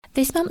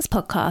This month's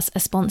podcasts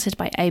are sponsored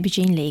by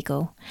Aubergine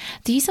Legal.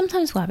 Do you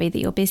sometimes worry that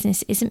your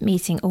business isn't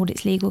meeting all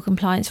its legal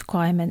compliance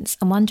requirements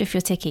and wonder if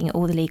you're ticking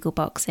all the legal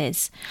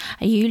boxes?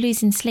 Are you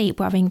losing sleep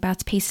worrying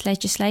about a piece of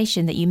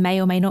legislation that you may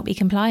or may not be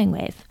complying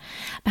with?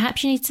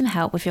 Perhaps you need some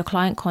help with your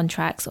client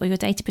contracts or your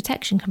data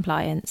protection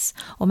compliance.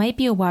 Or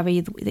maybe you're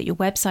worried that your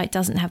website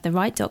doesn't have the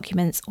right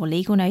documents or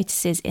legal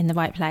notices in the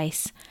right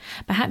place.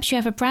 Perhaps you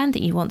have a brand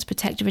that you want to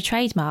protect with a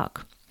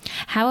trademark.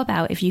 How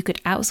about if you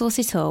could outsource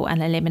it all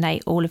and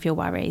eliminate all of your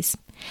worries?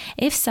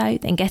 If so,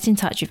 then get in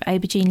touch with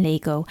Aubergine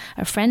Legal,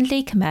 a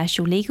friendly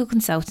commercial legal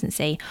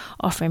consultancy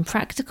offering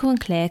practical and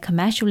clear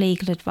commercial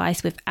legal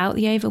advice without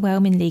the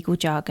overwhelming legal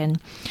jargon,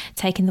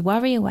 taking the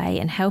worry away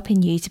and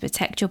helping you to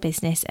protect your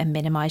business and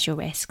minimise your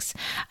risks.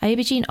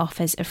 Aubergine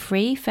offers a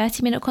free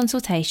 30-minute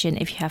consultation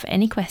if you have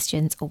any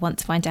questions or want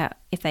to find out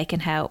if they can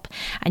help,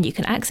 and you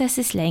can access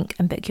this link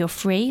and book your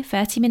free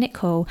 30-minute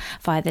call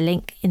via the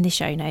link in the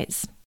show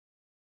notes.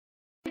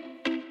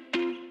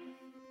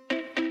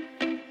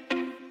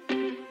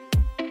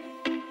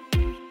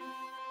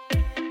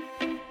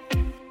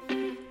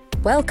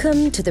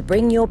 Welcome to the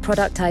Bring Your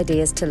Product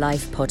Ideas to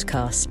Life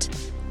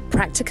podcast.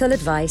 Practical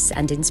advice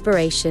and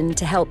inspiration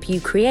to help you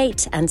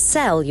create and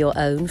sell your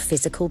own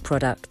physical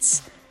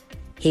products.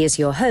 Here's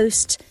your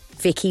host,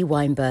 Vicky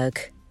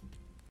Weinberg.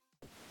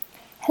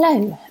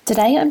 Hello,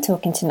 today I'm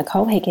talking to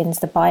Nicole Higgins,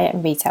 the buyer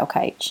and retail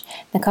coach.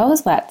 Nicole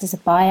has worked as a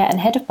buyer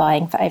and head of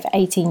buying for over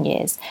 18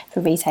 years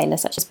for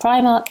retailers such as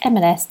Primark,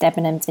 M&S,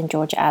 Debenhams and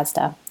Georgia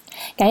Asda,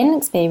 gaining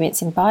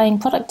experience in buying,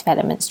 product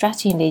development,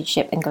 strategy and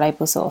leadership and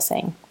global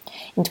sourcing.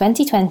 In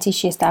 2020,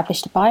 she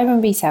established a buyer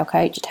and retail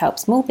coach to help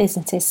small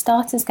businesses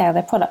start and scale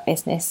their product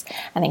business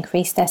and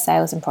increase their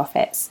sales and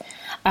profits.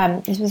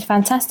 This was a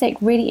fantastic,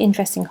 really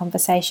interesting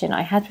conversation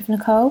I had with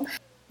Nicole.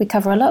 We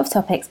cover a lot of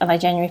topics and I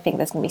genuinely think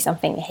there's going to be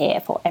something here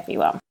for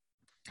everyone.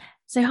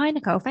 So hi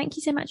Nicole, thank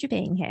you so much for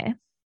being here.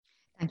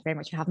 Thank you very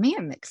much for having me.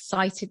 I'm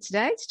excited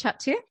today to chat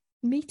to you.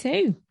 Me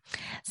too.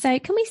 So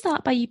can we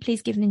start by you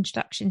please give an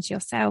introduction to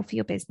yourself,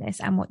 your business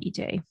and what you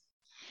do?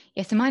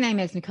 Yeah, so my name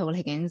is Nicole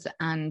Higgins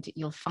and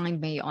you'll find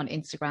me on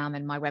Instagram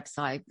and my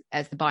website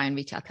as the buyer and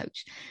retail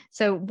coach.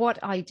 So what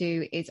I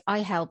do is I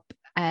help,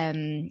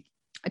 I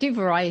do a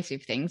variety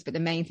of things, but the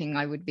main thing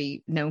I would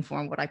be known for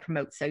and what I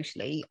promote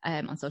socially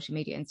on social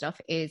media and stuff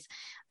is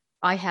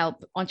I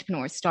help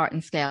entrepreneurs start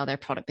and scale their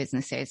product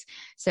businesses.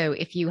 So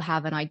if you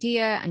have an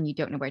idea and you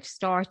don't know where to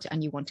start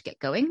and you want to get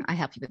going, I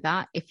help you with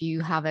that. If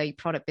you have a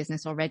product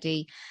business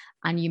already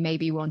and you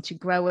maybe want to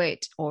grow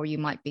it, or you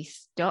might be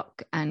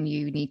stuck and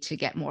you need to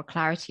get more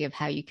clarity of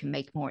how you can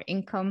make more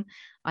income,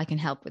 I can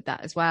help with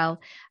that as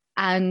well.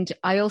 And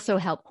I also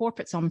help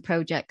corporates on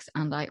projects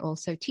and I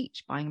also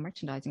teach buying and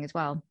merchandising as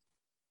well.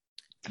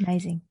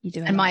 Amazing. You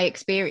do. And my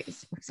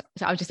experience,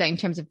 so I was just saying in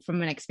terms of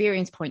from an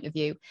experience point of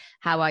view,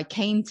 how I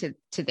came to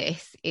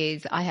this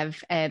is I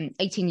have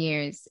 18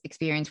 years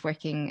experience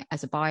working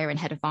as a buyer and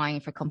head of buying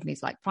for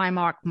companies like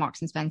Primark,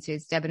 Marks and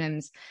Spencer's,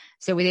 Debenhams.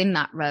 So within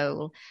that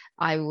role,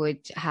 I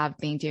would have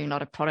been doing a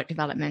lot of product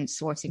development,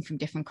 sourcing from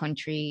different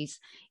countries,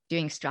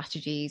 doing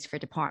strategies for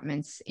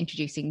departments,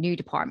 introducing new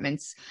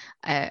departments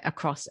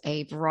across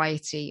a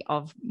variety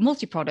of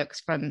multi-products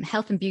from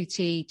health and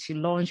beauty to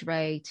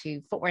lingerie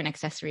to footwear and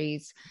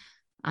accessories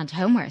and to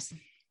homewares.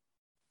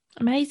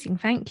 Amazing,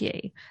 thank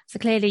you. So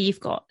clearly you've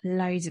got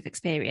loads of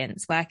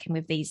experience working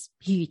with these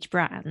huge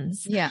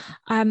brands. Yeah.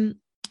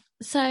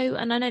 So,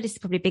 and I know this is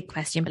probably a big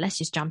question, but let's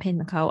just jump in,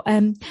 Nicole.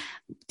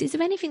 Is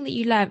there anything that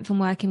you learned from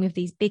working with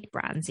these big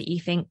brands that you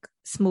think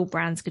small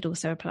brands could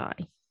also apply?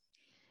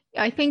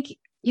 I think,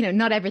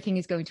 not everything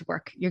is going to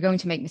work. You're going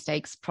to make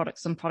mistakes.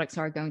 Some products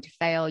are going to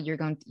fail. You're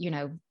going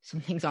to, some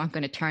things aren't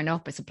going to turn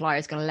up. A supplier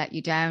is going to let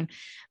you down.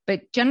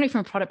 But generally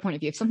from a product point of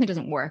view, if something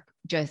doesn't work,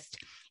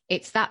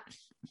 it's that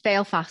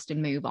fail fast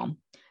and move on,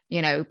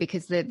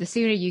 because the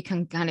sooner you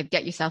can kind of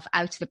get yourself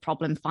out of the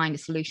problem, find a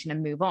solution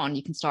and move on,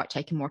 you can start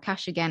taking more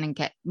cash again and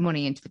get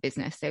money into the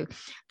business. So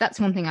that's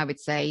one thing I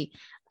would say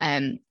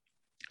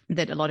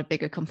that a lot of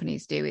bigger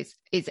companies do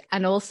is,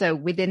 and also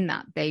within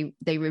that,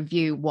 they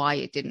review why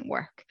it didn't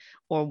work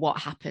or what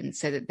happened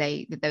so that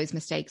those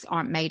mistakes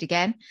aren't made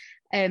again.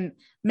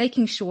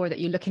 Making sure that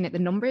you're looking at the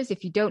numbers.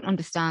 If you don't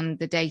understand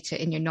the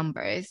data in your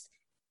numbers,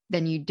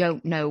 then you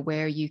don't know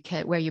where you're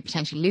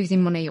potentially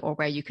losing money or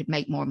where you could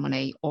make more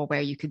money or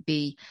where you could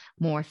be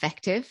more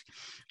effective.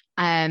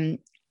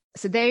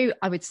 So there,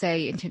 I would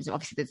say in terms of,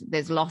 obviously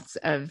there's lots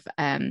of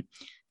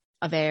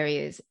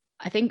areas.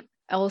 I think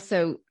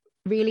also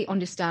really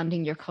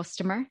understanding your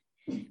customer,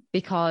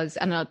 because,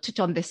 and I'll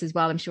touch on this as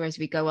well, I'm sure, as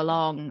we go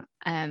along,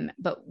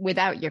 but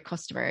without your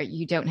customer,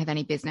 you don't have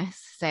any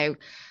business. So,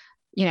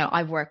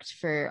 I worked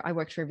for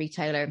a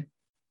retailer,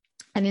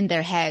 and in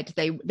their head,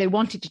 they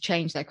wanted to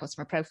change their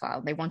customer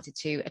profile. They wanted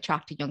to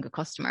attract a younger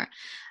customer,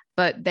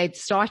 but they'd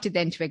started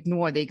then to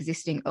ignore the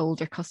existing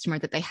older customer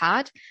that they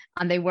had,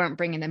 and they weren't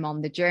bringing them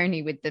on the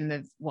journey with them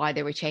of why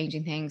they were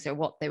changing things or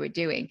what they were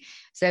doing.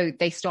 So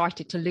they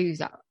started to lose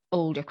that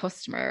older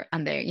customer,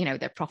 and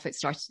their profits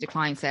started to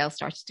decline, sales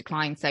started to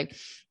decline. So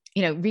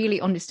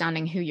really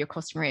understanding who your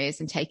customer is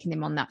and taking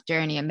them on that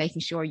journey and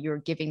making sure you're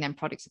giving them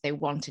products that they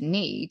want and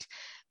need,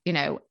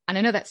 and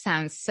I know that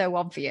sounds so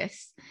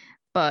obvious,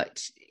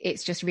 but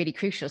it's just really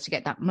crucial to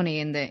get that money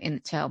in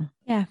the till.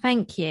 Yeah,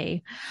 thank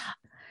you.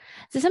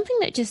 So something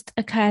that just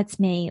occurred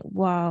to me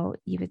while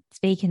you were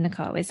speaking,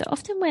 Nicole, is that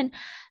often when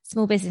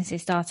small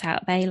businesses start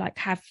out, they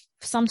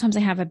sometimes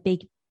they have a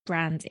big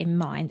brand in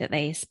mind that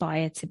they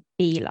aspire to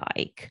be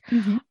like.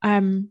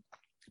 Mm-hmm.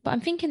 But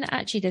I'm thinking that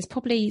actually there's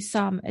probably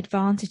some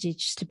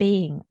advantages to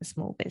being a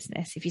small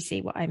business, if you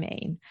see what I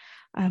mean.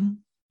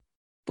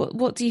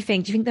 What do you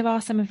think? Do you think there are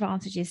some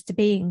advantages to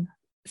being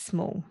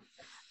small?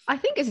 I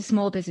think as a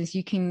small business,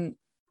 you can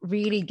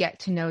really get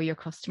to know your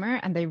customer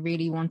and they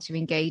really want to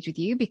engage with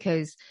you,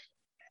 because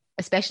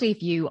especially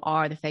if you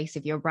are the face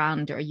of your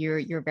brand or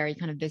you're very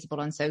kind of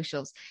visible on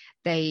socials,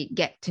 they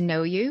get to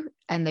know you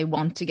and they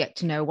want to get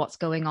to know what's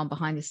going on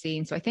behind the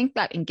scenes. So I think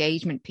that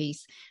engagement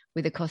piece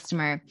with a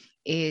customer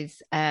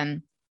is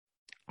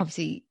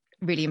obviously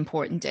really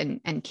important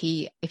and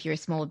key if you're a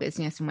small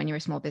business. And when you're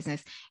a small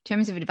business, in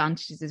terms of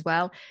advantages as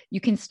well,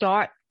 you can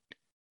start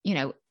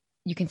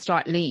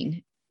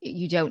lean.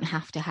 You don't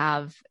have to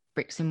have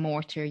bricks and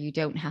mortar. You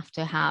don't have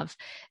to have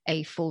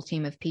a full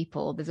team of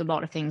people. There's a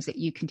lot of things that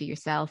you can do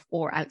yourself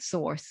or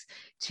outsource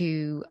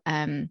to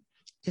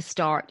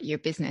start your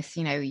business.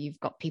 You've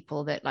got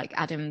people that, like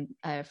Adam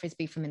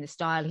Frisby from In The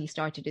Style, he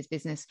started his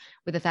business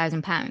with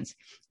 £1,000,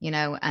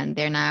 and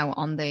they're now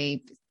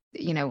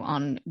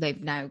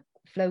they've now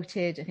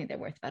floated. I think they're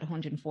worth about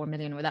 104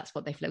 million, or that's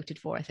what they floated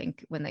for. I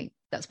think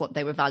that's what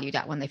they were valued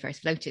at when they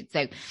first floated.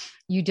 So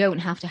you don't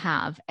have to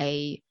have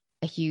a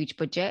huge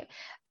budget.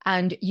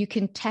 And you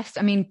can test.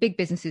 I mean, big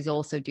businesses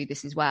also do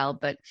this as well,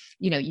 but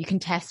you can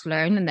test,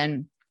 learn, and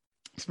then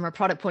from a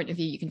product point of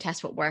view, you can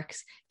test what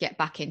works, get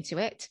back into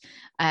it.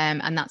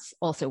 And that's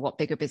also what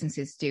bigger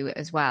businesses do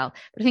as well.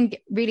 But I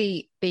think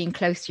really being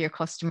close to your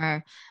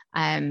customer,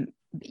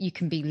 you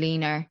can be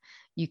leaner,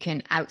 you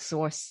can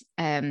outsource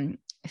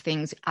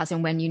things as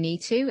and when you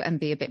need to, and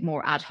be a bit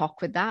more ad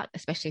hoc with that,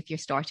 especially if you're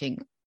starting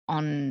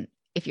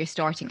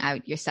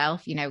out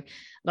yourself. A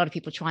lot of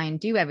people try and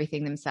do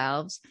everything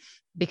themselves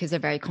because they're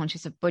very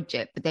conscious of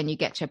budget, but then you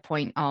get to a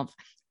point of,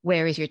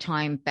 where is your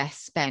time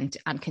best spent,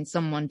 and can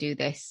someone do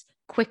this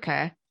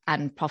quicker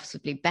and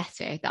possibly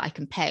better that I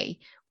can pay,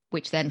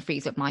 which then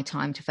frees up my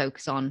time to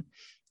focus on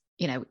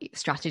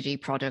strategy,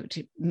 product,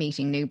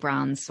 meeting new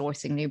brands,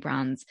 sourcing new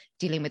brands,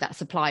 dealing with that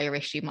supplier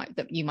issue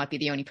that you might be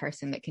the only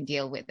person that can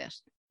deal with it.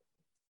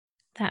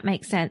 That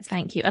makes sense.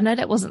 Thank you. I know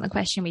that wasn't the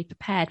question we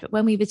prepared, but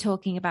when we were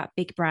talking about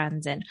big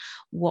brands and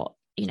what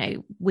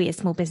we as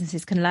small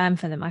businesses can learn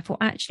from them, I thought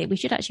actually we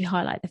should actually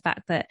highlight the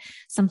fact that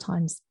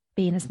sometimes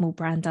being a small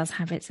brand does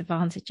have its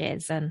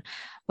advantages. And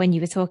when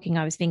you were talking,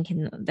 I was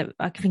thinking that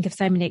I can think of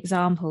so many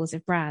examples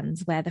of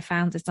brands where the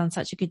founder's done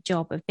such a good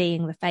job of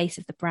being the face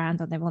of the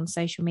brand on their own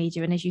social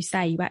media. And as you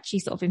say, you actually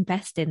sort of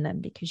invest in them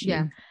because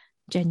you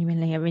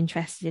genuinely are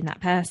interested in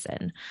that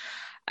person.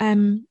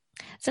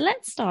 So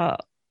let's start.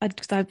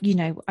 Because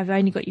I've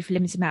only got you for a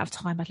limited amount of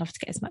time. I'd love to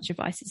get as much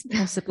advice as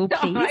possible,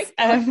 please. Right.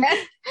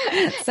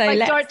 So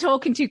if I start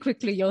talking too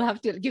quickly, you'll have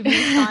to give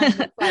me time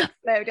to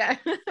slow down.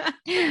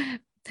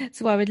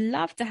 So I would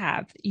love to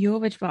have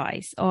your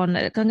advice on,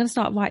 I'm going to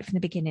start right from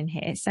the beginning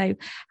here. So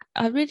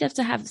I'd really love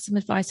to have some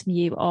advice from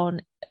you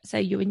on, so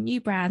you're a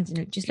new brand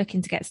and just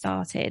looking to get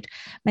started,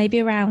 maybe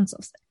around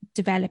sort of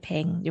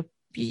developing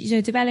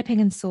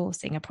and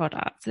sourcing a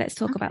product. So let's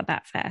talk about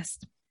that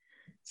first.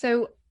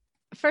 So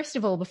first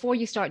of all, before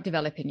you start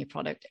developing your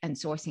product and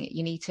sourcing it,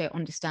 you need to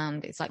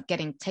understand, it's like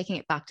taking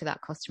it back to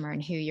that customer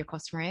and who your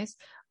customer is,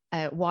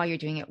 why you're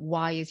doing it,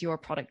 why is your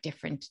product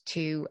different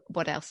to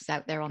what else is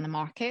out there on the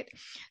market.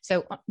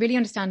 So really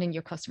understanding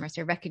your customer.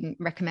 So I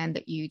recommend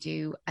that you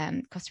do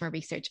customer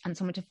research, and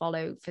someone to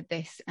follow for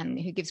this and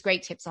who gives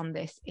great tips on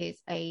this is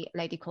a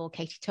lady called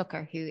Katie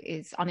Tucker, who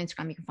is on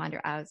Instagram. You can find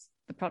her as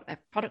the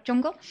product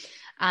jungle.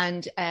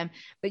 And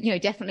but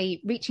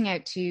definitely reaching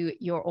out to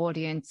your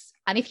audience.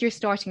 And if you're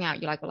starting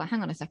out, you're like, well,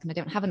 hang on a second, I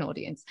don't have an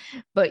audience,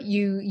 but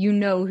you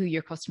know who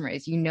your customer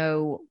is, you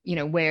know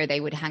where they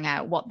would hang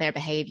out, what their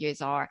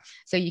behaviors are.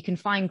 So you can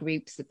find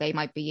groups that they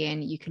might be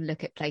in. You can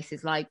look at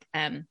places like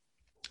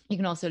you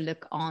can also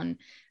look on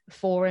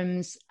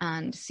forums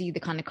and see the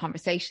kind of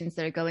conversations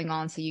that are going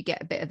on, so you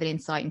get a bit of an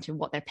insight into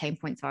what their pain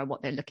points are,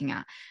 what they're looking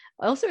at.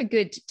 Also, a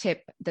good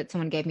tip that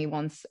someone gave me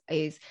once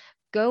is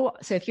so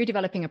if you're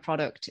developing a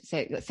product,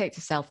 let's say it's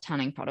a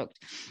self-tanning product,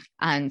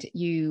 and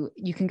you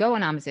can go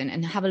on Amazon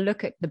and have a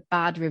look at the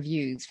bad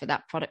reviews for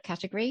that product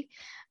category.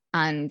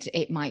 And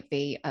it might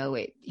be,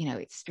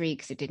 it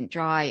streaks, it didn't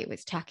dry, it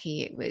was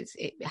tacky,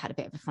 it had a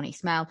bit of a funny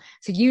smell.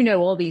 So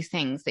all these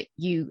things that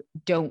you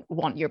don't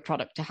want your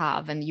product to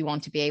have, and you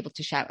want to be able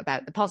to shout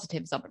about the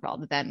positives of it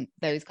rather than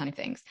those kind of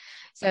things.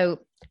 So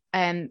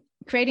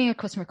creating a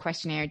customer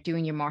questionnaire,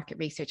 doing your market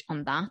research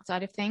on that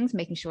side of things,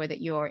 making sure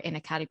that you're in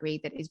a category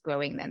that is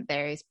growing, then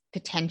there is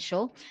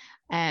potential.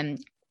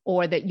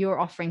 or that you're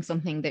offering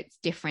something that's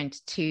different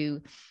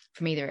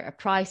from either a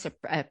price,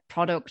 a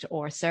product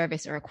or a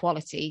service or a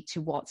quality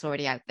to what's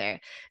already out there.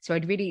 So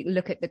I'd really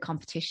look at the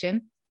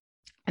competition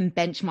and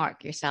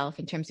benchmark yourself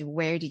in terms of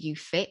where do you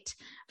fit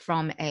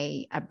from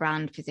a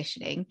brand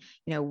positioning.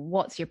 You know,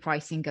 what's your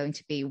pricing going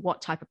to be?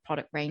 What type of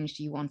product range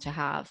do you want to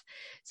have?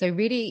 So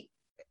really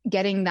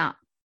getting that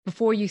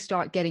before you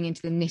start getting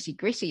into the nitty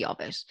gritty of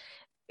it,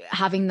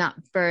 having that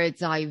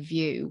bird's eye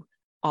view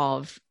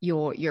of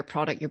your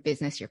product, your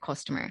business, your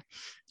customer.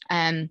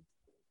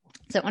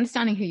 So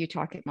understanding who your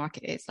target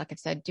market is, like I've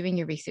said, doing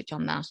your research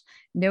on that,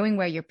 knowing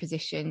where you're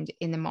positioned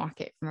in the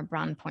market from a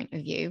brand point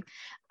of view,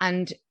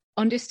 and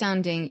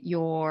understanding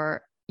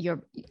your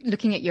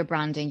looking at your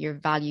branding, your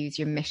values,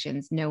 your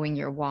missions, knowing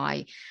your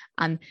why.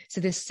 And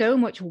so there's so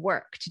much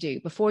work to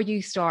do before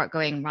you start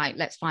going, right,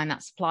 let's find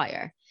that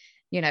supplier.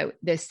 You know,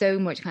 there's so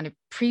much kind of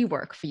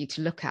pre-work for you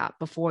to look at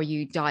before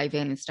you dive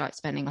in and start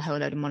spending a whole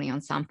load of money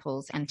on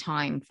samples and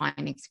time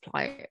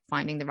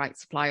finding the right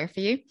supplier for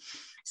you.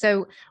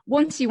 So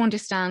once you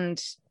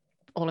understand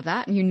all of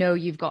that and you know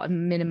you've got a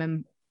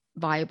minimum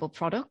viable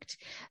product,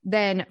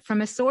 then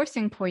from a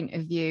sourcing point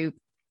of view,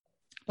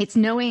 it's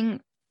knowing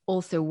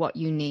also what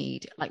you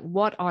need. Like,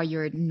 what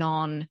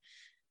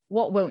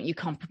won't you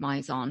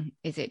compromise on?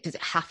 Does it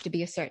have to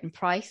be a certain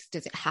price?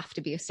 Does it have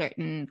to be a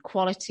certain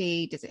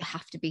quality? Does it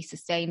have to be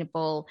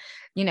sustainable?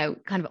 You know,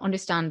 kind of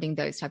understanding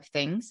those type of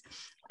things.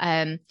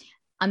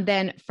 And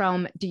then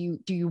do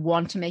you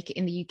want to make it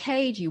in the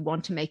UK? Do you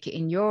want to make it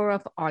in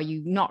Europe? Are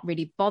you not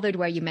really bothered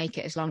where you make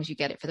it as long as you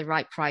get it for the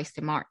right price,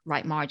 the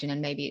right margin,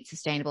 and maybe it's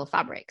sustainable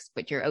fabrics,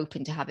 but you're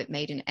open to have it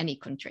made in any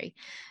country?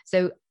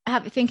 So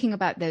thinking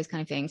about those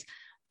kind of things.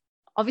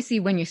 Obviously,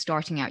 when you're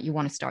starting out, you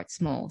want to start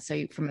small.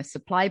 So from a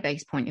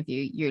supply-based point of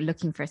view, you're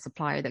looking for a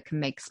supplier that can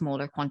make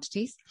smaller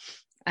quantities.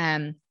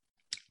 And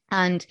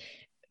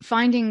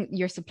finding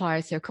your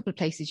suppliers, there are a couple of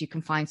places you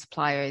can find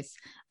suppliers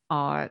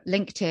are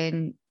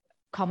LinkedIn.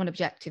 Common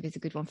Objective is a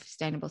good one for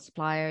sustainable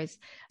suppliers.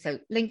 So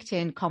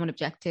LinkedIn, Common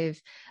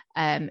Objective,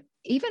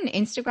 even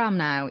Instagram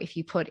now, if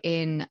you put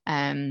in,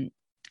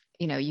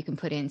 you can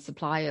put in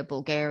supplier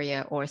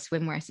Bulgaria or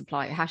swimwear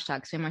supplier,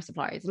 hashtag swimwear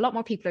suppliers. A lot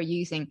more people are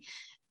using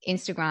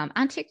Instagram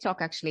and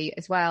TikTok actually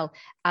as well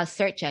as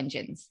search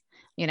engines,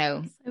 you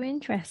know. So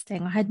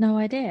interesting. I had no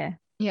idea.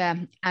 Yeah.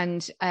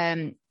 And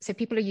so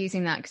people are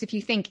using that because if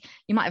you think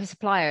you might have a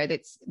supplier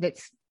that's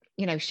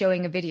you know,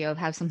 showing a video of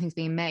how something's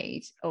being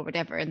made or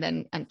whatever,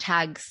 and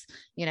tags,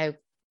 you know,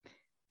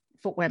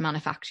 footwear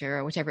manufacturer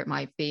or whatever it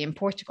might be in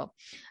Portugal.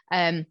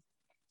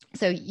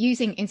 So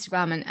using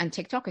Instagram and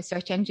TikTok as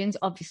search engines,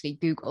 obviously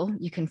Google,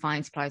 you can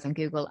find suppliers on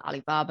Google,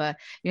 Alibaba,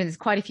 you know, there's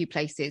quite a few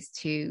places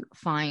to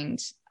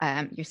find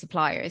your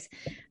suppliers.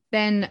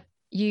 Then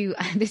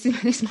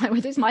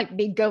this might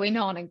be going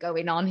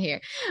on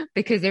here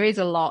because there is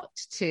a lot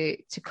to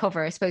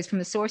cover. I suppose from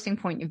the sourcing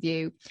point of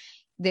view,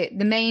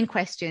 the main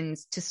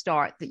questions to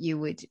start that you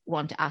would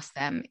want to ask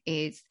them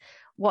is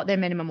what their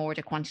minimum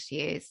order quantity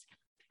is,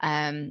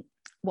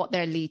 what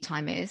their lead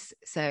time is.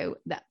 So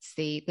that's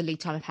the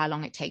lead time of how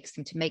long it takes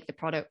them to make the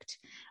product,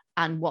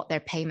 and what their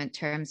payment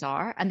terms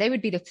are. And they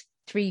would be the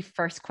three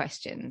first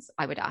questions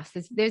I would ask.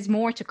 There's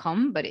more to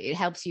come, but it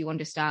helps you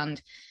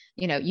understand,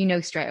 you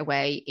know straight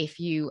away if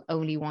you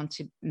only want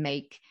to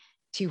make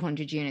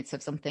 200 units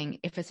of something,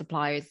 if a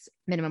supplier's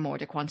minimum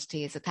order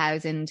quantity is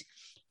 1,000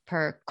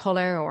 per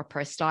color or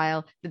per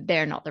style, that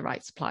they're not the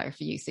right supplier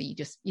for you. So you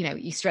just,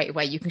 you straight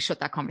away, you can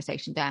shut that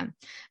conversation down.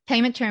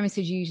 Payment terms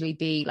should usually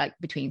be like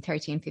between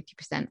 30 and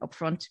 50%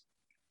 upfront.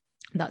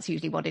 That's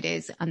usually what it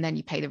is. And then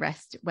you pay the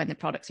rest when the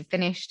products are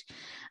finished.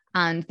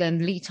 And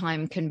then lead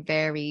time can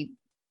vary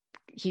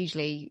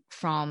hugely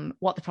from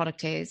what the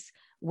product is,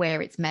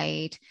 where it's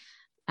made,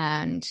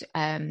 and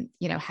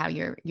how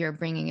you're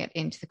bringing it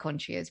into the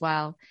country as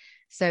well.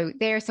 So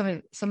there are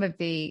some of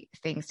the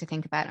things to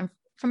think about. And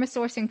from a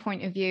sourcing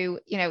point of view,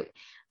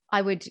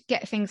 I would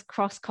get things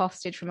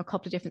cross-costed from a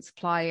couple of different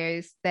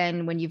suppliers.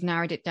 Then when you've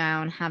narrowed it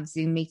down, have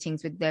Zoom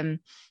meetings with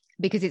them,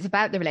 because it's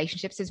about the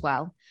relationships as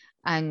well,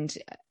 and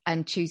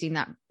choosing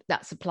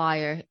that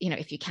supplier.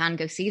 If you can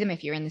go see them,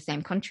 if you're in the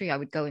same country, I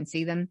would go and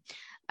see them.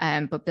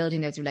 But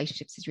building those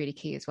relationships is really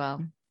key as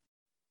well.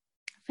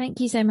 Thank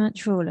you so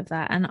much for all of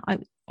that. And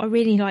I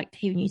really liked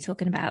hearing you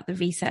talking about the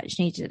research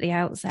needed at the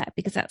outset,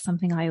 because that's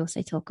something I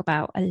also talk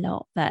about a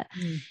lot, that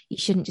you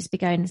shouldn't just be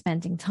going and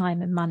spending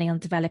time and money on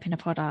developing a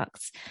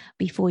product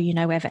before you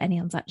know whether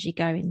anyone's actually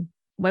going,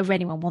 whether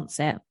anyone wants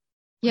it.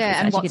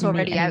 Yeah, and what's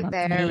already out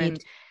there,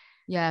 and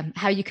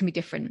how you can be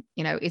different.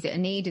 Is it a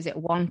need? Is it a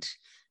want?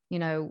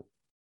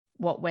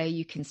 What way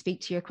you can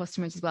speak to your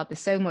customers as well. There's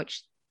so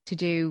much to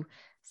do,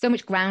 so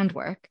much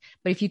groundwork.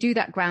 But if you do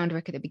that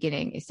groundwork at the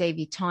beginning, it saves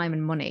you time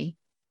and money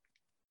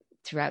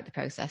throughout the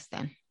process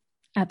then.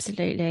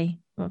 Absolutely.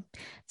 Well,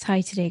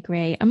 totally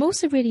agree. I'm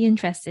also really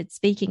interested,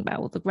 speaking about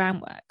all the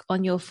groundwork,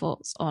 on your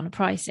thoughts on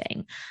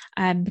pricing,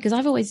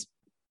 because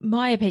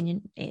my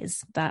opinion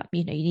is that,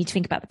 you need to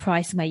think about the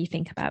price and where you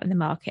think about in the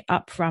market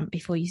up front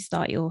before you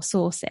start your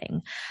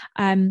sourcing.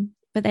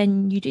 But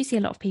then you do see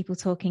a lot of people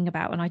talking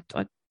about, and I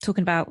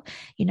talking about,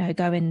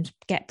 go and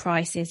get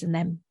prices and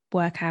then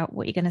work out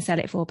what you're going to sell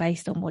it for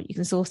based on what you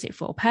can source it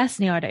for.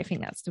 Personally, I don't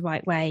think that's the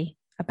right way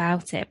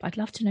about it, but I'd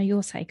love to know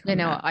your take on that.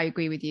 No, I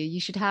agree with you.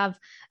 You should have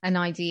an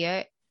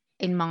idea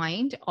in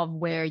mind of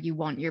where you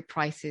want your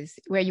prices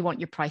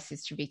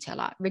to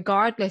retail at,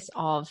 regardless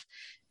of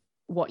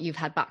what you've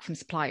had back from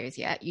suppliers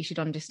yet. You should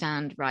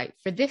understand, right,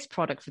 for this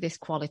product, for this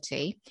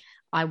quality,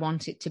 I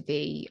want it to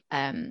be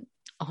 £100,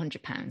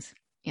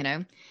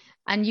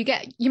 and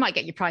you might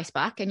get your price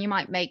back and you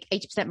might make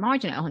 80%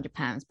 margin at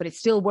 £100, but it's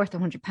still worth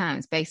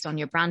 £100 based on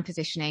your brand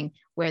positioning,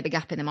 where the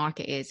gap in the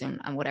market is, and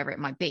whatever it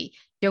might be.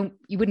 You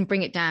wouldn't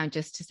bring it down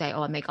just to say,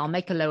 oh, I'll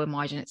make a lower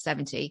margin at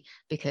 70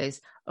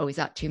 because, oh, is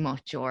that too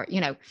much? Or,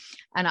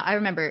 and I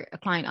remember a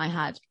client I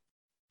had,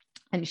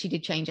 and she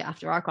did change it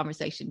after our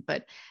conversation,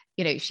 but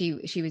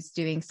she was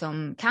doing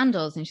some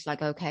candles and she's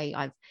like, okay,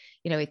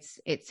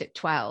 it's at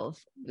 12,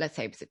 let's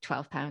say it's at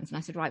 £12. And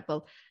I said, right,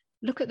 well,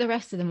 look at the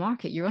rest of the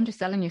market. You're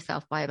underselling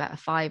yourself by about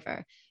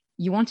 £5.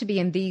 You want to be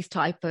in these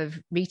type of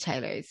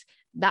retailers.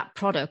 That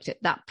product at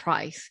that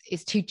price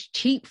is too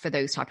cheap for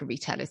those type of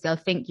retailers. They'll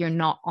think you're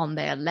not on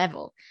their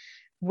level.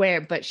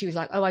 But she was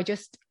like, oh,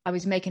 I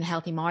was making a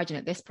healthy margin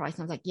at this price.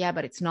 And I was like, yeah,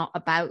 but it's not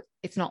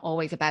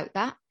always about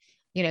that.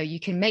 You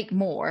can make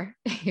more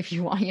if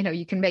you want,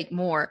 you can make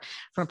more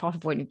from a profit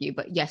point of view.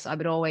 But yes, I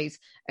would always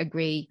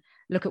agree,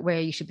 look at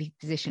where you should be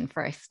positioned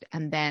first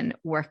and then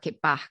work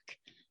it back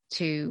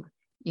to,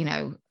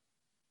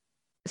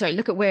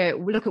 look at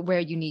where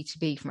you need to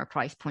be from a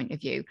price point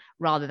of view,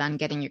 rather than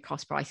getting your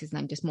cost prices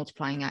and then just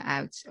multiplying it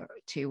out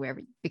to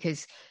wherever,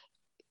 because,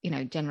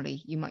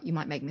 generally you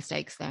might make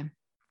mistakes there.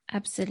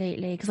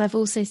 Absolutely. Because I've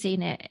also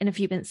seen it in a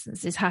few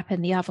instances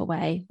happen the other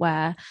way,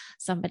 where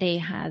somebody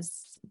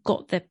has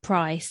got the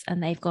price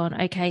and they've gone,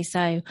 okay,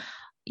 so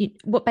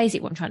what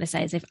I'm trying to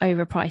say is they've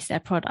overpriced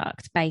their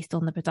product based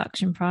on the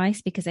production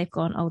price, because they've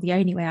gone, oh, the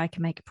only way I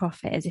can make a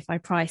profit is if I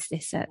price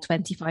this at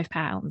 £25,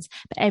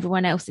 but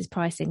everyone else is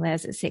pricing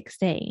theirs at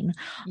 16.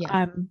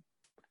 Yeah.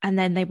 And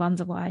then they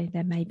wonder why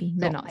they're maybe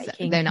not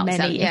making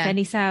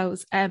any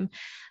sales.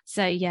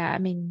 So yeah, I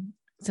mean,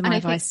 so my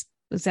advice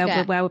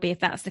will be, if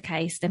that's the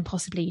case, then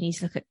possibly you need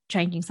to look at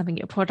changing something at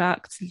your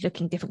product,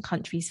 looking different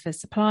countries for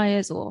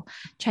suppliers, or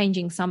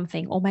changing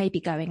something, or maybe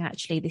going,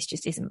 actually, this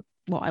just isn't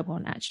what I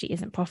want, actually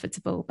isn't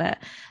profitable. But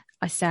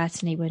I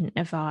certainly wouldn't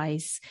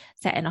advise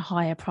setting a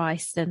higher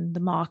price than the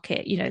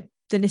market,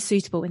 than is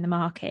suitable in the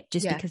market,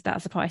 just because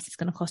that's the price it's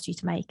going to cost you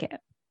to make it.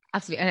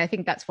 Absolutely. And I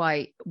think that's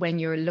why when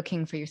you're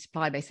looking for your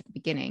supply base at the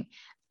beginning,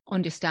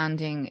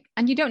 understanding,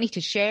 and you don't need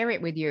to share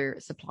it with your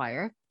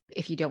supplier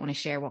if you don't want to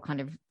share what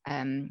kind of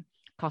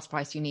cost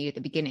price you need at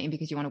the beginning,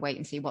 because you want to wait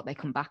and see what they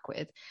come back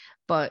with.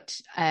 But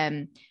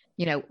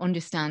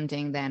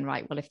understanding then,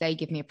 right, well, if they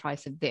give me a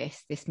price of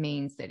this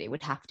means that it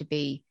would have to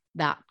be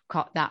that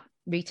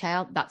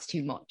retail, that's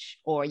too much,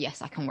 or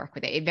yes, I can work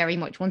with it. It very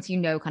much, once you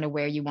know kind of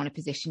where you want to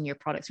position your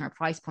products from a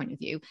price point of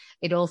view,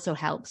 it also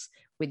helps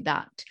with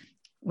that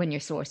when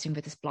you're sourcing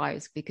for the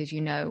suppliers, because who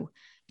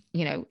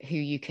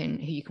you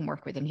can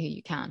work with and who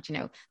you can't.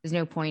 There's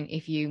no point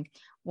if you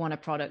want a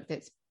product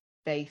that's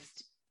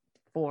based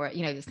for,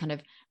 this kind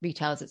of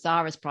retails at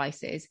Zara's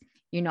prices,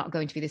 you're not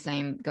going to be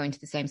going to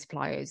the same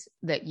suppliers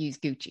that use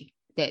Gucci,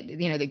 that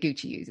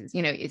Gucci uses.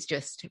 It's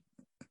just,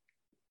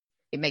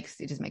 it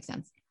doesn't make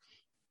sense.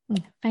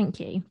 Thank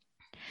you.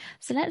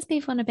 So let's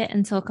move on a bit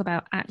and talk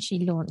about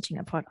actually launching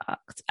a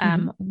product.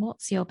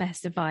 What's your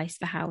best advice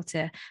for how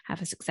to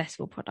have a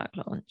successful product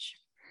launch?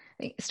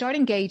 Start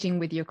engaging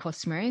with your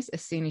customers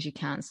as soon as you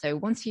can. So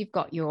once you've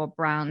got your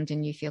brand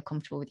and you feel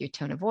comfortable with your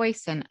tone of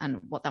voice and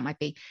what that might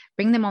be,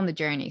 bring them on the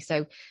journey.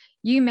 So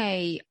you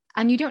may,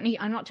 and you don't need,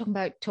 I'm not talking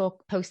about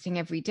posting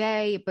every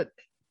day, but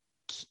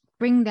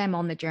bring them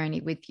on the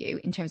journey with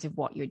you in terms of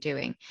what you're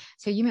doing.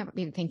 So you might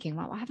be thinking,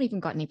 well, I haven't even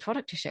got any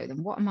product to show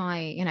them. What am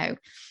I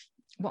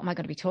going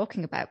to be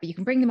talking about? But you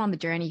can bring them on the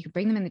journey, you can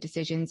bring them in the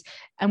decisions.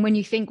 And when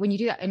you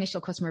do that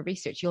initial customer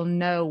research, you'll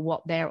know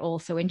what they're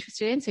also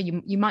interested in. So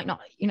you might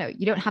not, you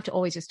don't have to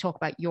always just talk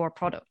about your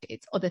product.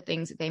 It's other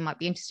things that they might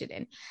be interested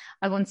in.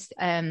 I once,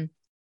 I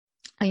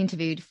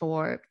interviewed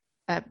for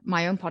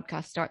my own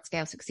podcast, Start,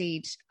 Scale,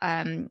 Succeed,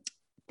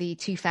 the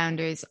two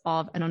founders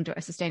of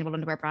a sustainable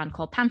underwear brand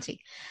called Panty.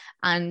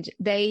 And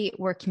they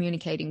were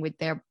communicating with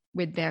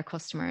their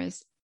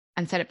customers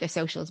and set up their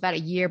socials about a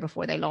year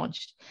before they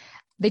launched.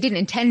 They didn't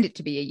intend it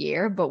to be a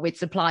year, but with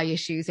supply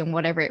issues and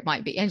whatever it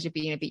might be, it ended up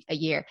being a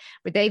year.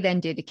 But they then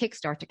did a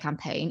Kickstarter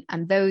campaign,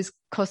 and those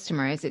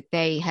customers that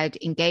they had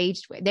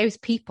engaged with, those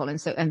people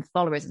and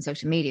followers on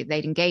social media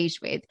they'd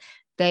engaged with,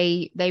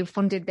 they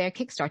funded their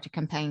Kickstarter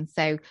campaign.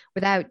 So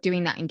without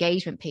doing that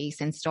engagement piece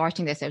and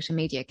starting their social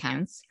media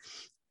accounts,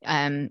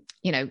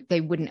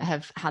 they wouldn't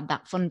have had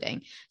that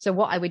funding. So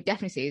what I would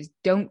definitely say is,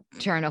 don't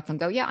turn up and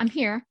go, yeah, I'm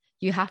here.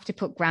 You have to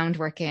put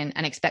groundwork in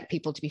and expect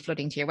people to be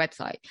flooding to your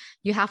website.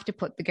 You have to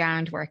put the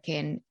groundwork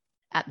in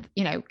at,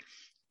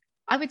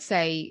 I would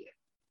say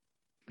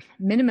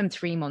minimum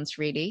 3 months,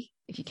 really.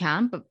 if you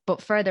can,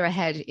 but further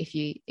ahead if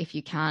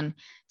you can,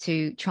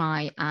 to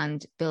try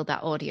and build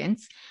that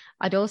audience.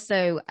 I'd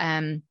also,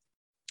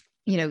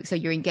 so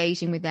you're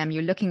engaging with them,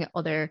 you're looking at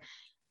other,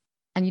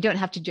 and you don't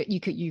have to,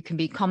 you can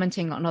be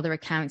commenting on other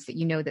accounts that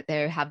you know that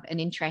they have an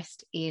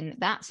interest in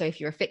that. So if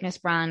you're a fitness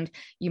brand,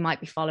 you might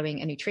be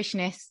following a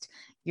nutritionist,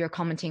 you're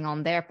commenting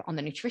on the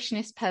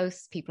nutritionist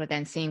posts, people are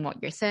then seeing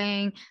what you're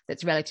saying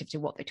that's relative to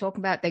what they're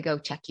talking about, they go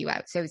check you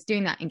out. So it's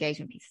doing that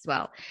engagement piece as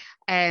well.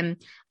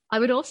 I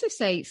would also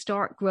say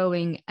start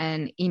growing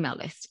an email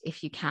list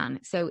if you can.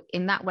 So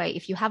in that way,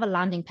 if you have a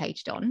landing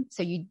page done,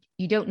 so you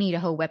don't need a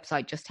whole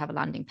website just to have a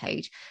landing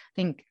page. I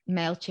think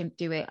MailChimp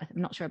do it. I'm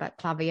not sure about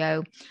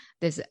Klaviyo.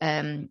 There's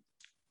a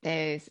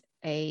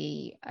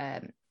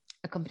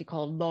company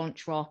called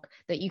LaunchRock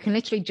that you can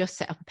literally just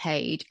set up a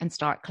page and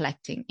start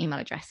collecting email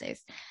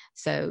addresses.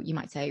 So you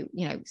might say,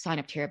 sign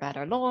up to hear about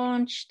our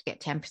launch to get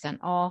 10%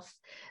 off.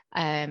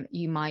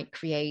 You might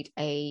create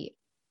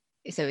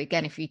so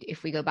again,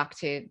 if we go back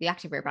to the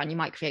Activewear brand, you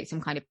might create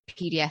some kind of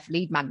PDF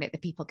lead magnet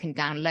that people can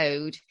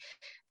download,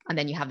 and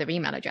then you have their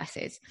email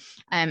addresses.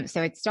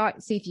 So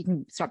see if you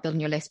can start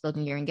building your list,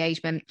 building your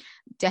engagement.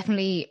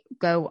 Definitely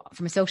go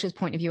from a socials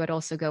point of view. I'd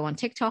also go on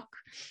TikTok,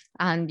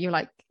 and you're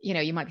like,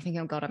 you might be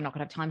thinking, oh God, I'm not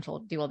going to have time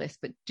to do all this,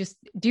 but just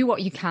do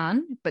what you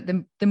can. But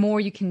the more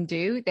you can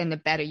do, then the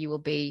better you will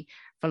be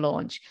for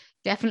launch.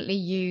 Definitely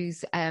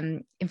use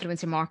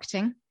influencer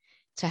marketing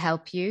to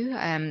help you.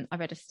 I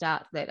read a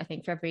stat that I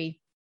think for every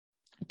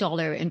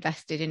 $1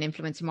 invested in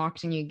influencer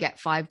marketing, you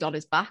get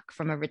 $5 back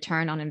from a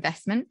return on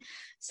investment.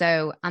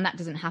 So, and that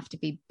doesn't have to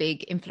be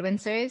big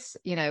influencers,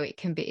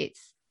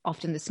 it's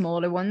often the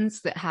smaller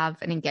ones that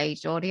have an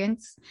engaged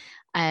audience,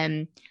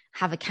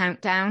 have a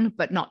countdown,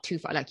 but not too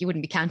far. Like you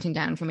wouldn't be counting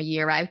down from a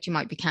year out. You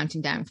might be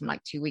counting down from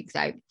like 2 weeks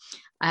out.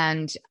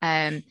 And,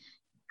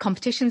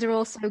 competitions are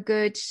also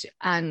good,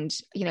 and,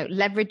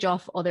 leverage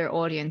off other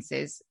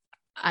audiences.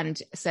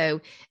 And so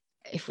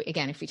if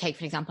we take,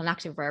 for example, an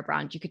activewear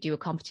brand, you could do a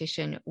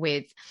competition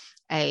with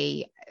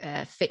a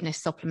fitness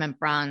supplement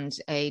brand,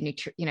 a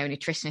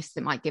nutritionist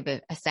that might give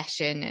a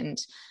session,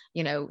 and,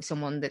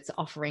 someone that's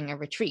offering a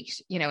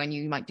retreat, and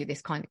you might do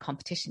this kind of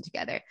competition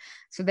together.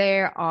 So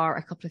there are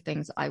a couple of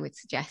things I would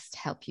suggest to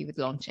help you with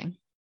launching.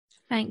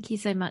 Thank you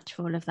so much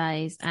for all of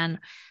those. And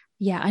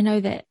yeah, I know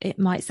that it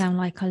might sound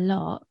like a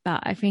lot,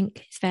 but I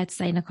think it's fair to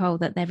say, Nicole,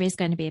 that there is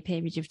going to be a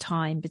period of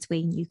time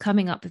between you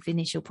coming up with the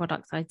initial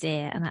product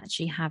idea and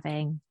actually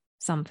having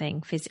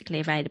something physically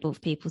available for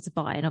people to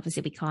buy. And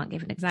obviously we can't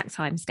give an exact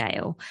time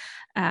scale,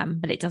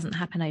 but it doesn't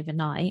happen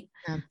overnight.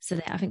 Yeah. So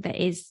I think there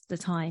is the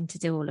time to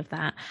do all of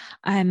that.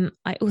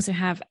 I also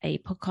have a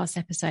podcast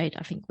episode,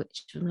 I think,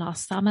 which from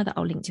last summer, that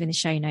I'll link to in the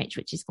show notes,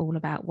 which is all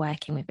about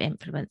working with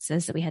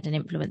influencers. So we had an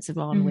influencer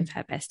on with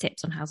her best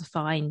tips on how to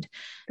find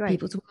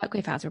people to work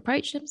with, how to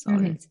approach them. So I'll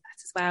link to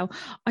that as well.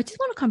 I just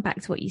want to come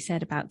back to what you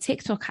said about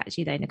TikTok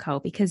actually though,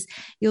 Nicole, because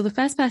you're the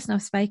first person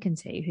I've spoken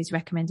to who's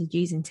recommended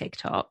using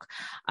TikTok.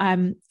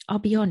 I'll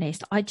be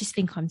honest, I just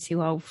think I'm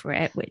too old for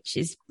it, which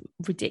is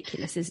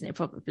ridiculous, isn't it?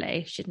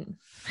 Probably shouldn't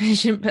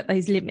put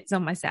those limits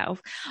on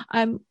myself.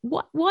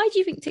 Why do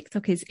you think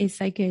TikTok is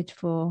so good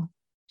for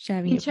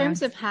sharing? In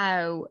terms of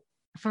how,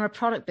 from a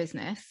product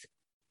business,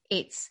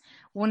 it's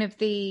one of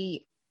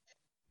the,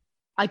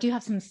 I do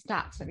have some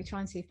stats. Let me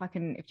try and see if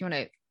you want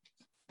to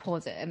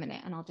pause it a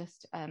minute and I'll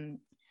just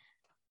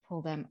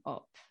pull them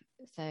up.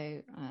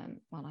 So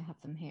while I have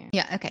them here.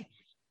 Yeah, okay.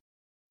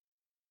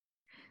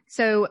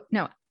 So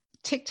no,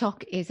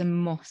 TikTok is a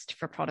must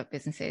for product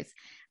businesses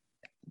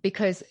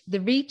because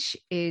the reach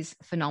is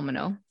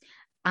phenomenal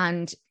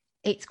and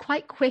it's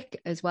quite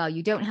quick as well.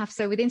 You don't have,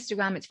 so with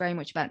Instagram, it's very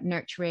much about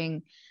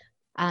nurturing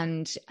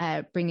and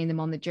bringing them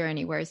on the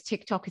journey. Whereas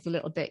TikTok is a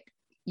little bit,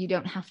 you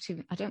don't have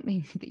to, I don't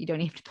mean that you don't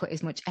have to put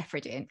as much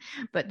effort in,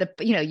 but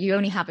you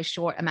only have a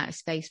short amount of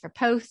space for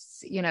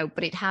posts,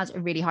 but it has a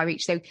really high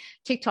reach. So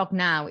TikTok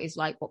now is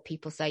like what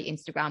people say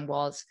Instagram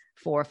was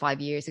 4 or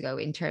 5 years ago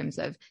in terms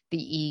of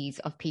the ease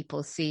of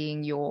people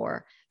seeing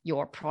your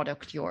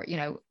product,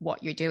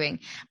 what you're doing.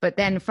 But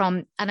then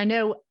and I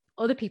know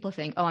other people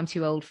think, oh, I'm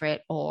too old for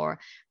it,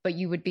 but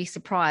you would be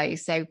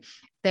surprised. So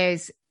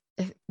there's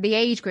the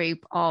age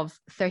group of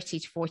 30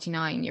 to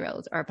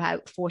 49-year-olds are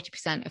about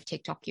 40% of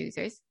TikTok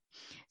users.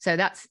 So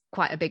that's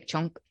quite a big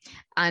chunk.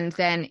 And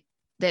then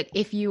that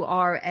if you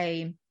are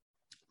a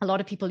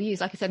lot of people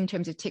use, like I said, in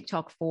terms of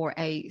TikTok for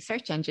a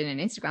search engine and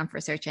Instagram for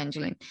a search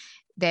engine,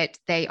 that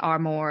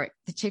the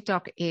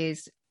TikTok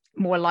is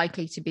more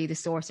likely to be the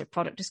source of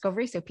product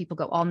discovery. So people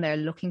go on there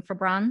looking for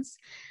brands.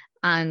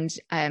 And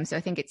so I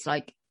think it's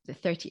like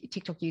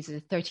TikTok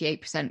users are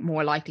 38%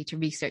 more likely to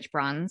research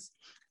brands,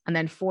 and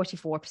then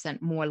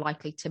 44% more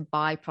likely to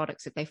buy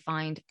products that they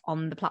find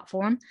on the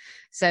platform.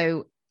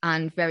 So,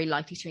 and very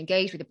likely to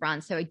engage with the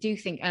brand. So I do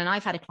think, and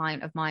I've had a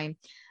client of mine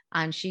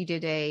and she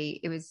did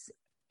a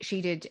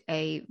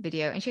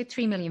video and she had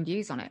 3 million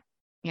views on it,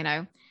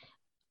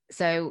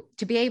 So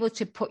to be able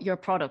to put your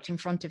product in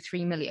front of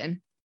 3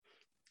 million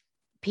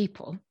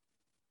people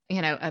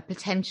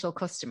potential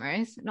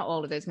customers, not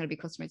all of those are going to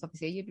be customers,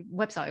 obviously, your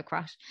website will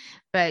crash,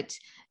 but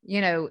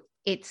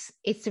it's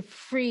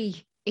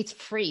free,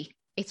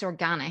 it's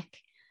organic,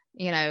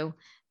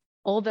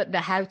 all the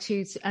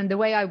how-tos. And the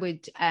way I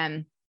would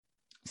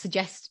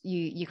suggest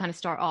you kind of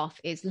start off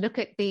is look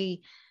at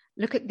the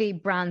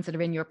brands that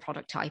are in your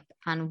product type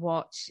and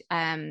what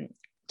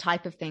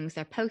type of things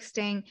they're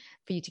posting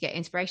for you to get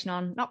inspiration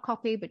on, not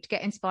copy, but to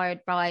get inspired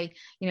by,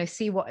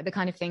 see what the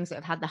kind of things that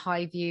have had the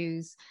high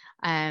views,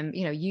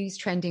 use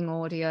trending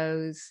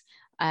audios.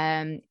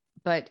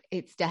 But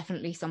it's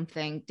definitely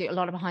something, do a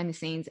lot of behind the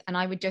scenes. And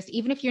I would just,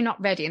 even if you're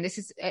not ready, and this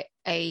is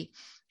a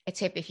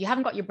tip, if you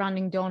haven't got your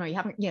branding done, or you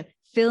haven't,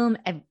 film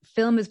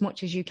as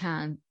much as you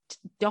can,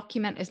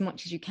 document as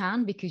much as you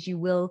can, because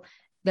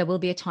there will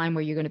be a time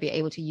where you're going to be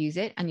able to use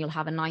it, and you'll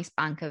have a nice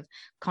bank of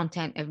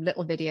content, of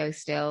little video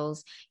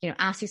stills.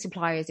 Ask your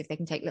suppliers if they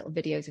can take little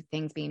videos of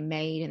things being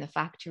made in the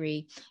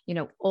factory,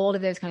 all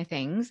of those kind of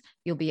things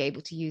you'll be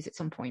able to use at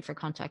some point for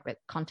content,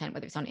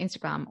 whether it's on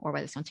Instagram or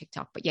whether it's on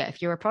TikTok. But yeah,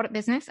 if you're a product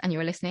business and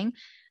you're listening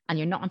and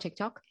you're not on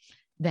TikTok,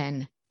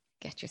 then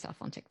get yourself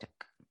on TikTok.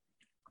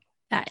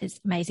 That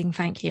is amazing.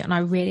 Thank you. And I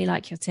really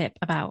like your tip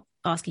about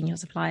asking your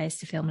suppliers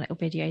to film little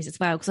videos as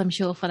well, because I'm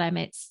sure for them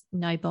it's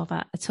no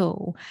bother at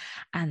all.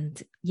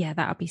 And yeah,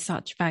 that would be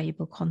such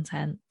valuable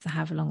content to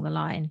have along the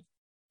line.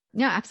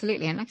 Yeah,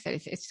 absolutely. And like I said,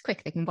 it's just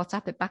quick. They can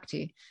WhatsApp it back to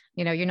you.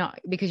 You're not,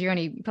 because you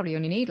probably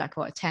only need like a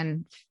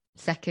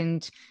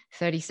 10-second,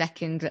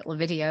 30-second little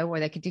video, or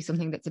they could do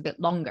something that's a bit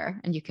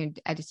longer and you can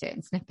edit it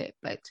and snip it.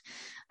 But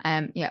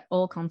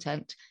all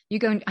content. I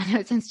know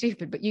it sounds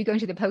stupid, but you going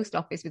to the post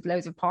office with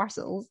loads of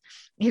parcels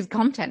is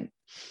content,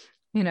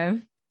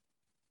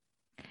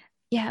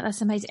 Yeah,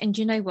 that's amazing. And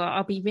you know what?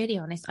 I'll be really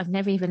honest. I've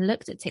never even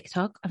looked at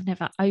TikTok. I've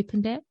never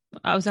opened it.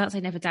 I was about to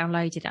say never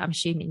downloaded it. I'm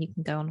assuming you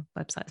can go on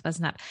websites as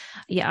an app.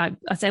 Yeah,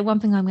 I'd say one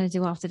thing I'm going to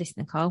do after this,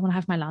 Nicole, when I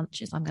have my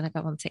lunch, is I'm going to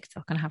go on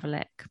TikTok and have a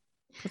look.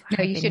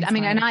 No, you should. I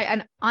mean,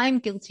 and I'm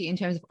guilty in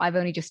terms of I've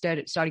only just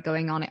started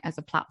going on it as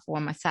a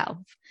platform myself,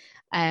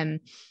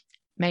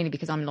 mainly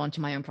because I'm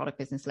launching my own product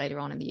business later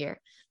on in the year.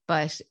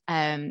 But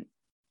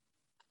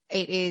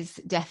it is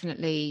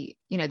definitely,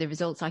 the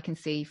results I can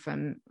see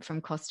from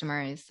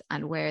customers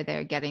and where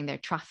they're getting their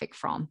traffic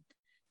from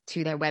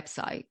to their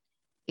website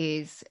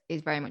is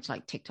very much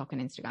like TikTok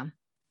and Instagram.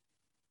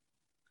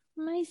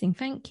 Amazing.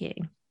 Thank you.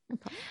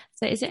 Okay.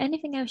 So is there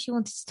anything else you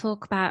wanted to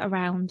talk about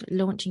around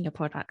launching your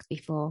product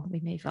before we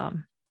move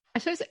on? I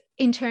suppose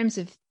in terms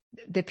of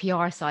the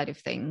PR side of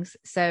things.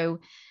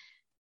 So,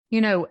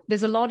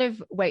 there's a lot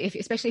of ways,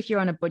 especially if you're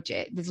on a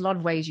budget, there's a lot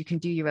of ways you can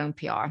do your own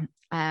PR.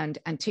 And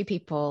two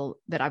people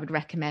that I would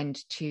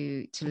recommend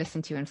to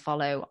listen to and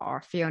follow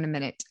are Fiona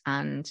Minute,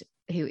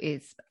 who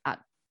is at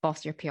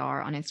Boss Your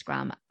PR on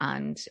Instagram,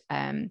 and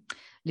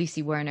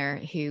Lucy Werner,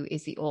 who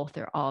is the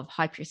author of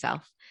Hype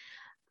Yourself.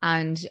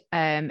 And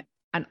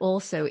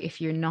also,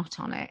 if you're not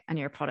on it and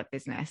you're a product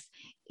business,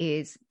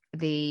 and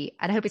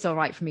I hope it's all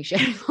right for me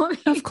sharing.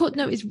 Of course,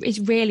 no, it's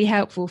really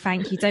helpful.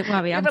 Thank you. Don't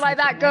worry. I'm like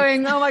that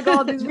going, oh my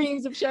God, there's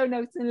reams of show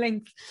notes and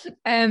links.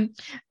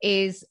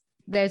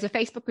 There's a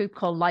Facebook group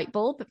called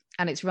Lightbulb,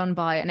 and it's run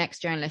by an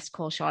ex-journalist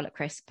called Charlotte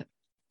Crisp.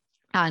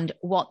 And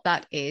what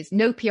that is,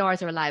 no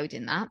PRs are allowed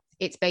in that.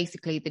 It's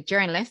basically the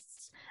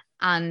journalists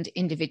and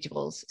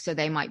individuals. So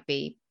they might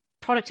be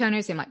product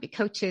owners, they might be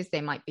coaches,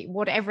 they might be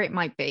whatever it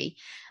might be.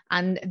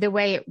 And the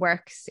way it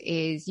works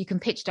is you can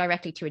pitch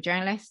directly to a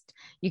journalist.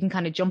 You can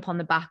kind of jump on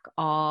the back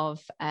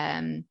of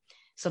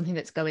something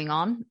that's going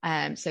on.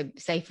 So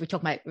say if we're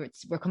talking about,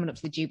 we're coming up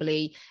to the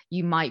Jubilee,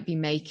 you might be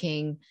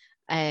making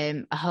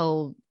a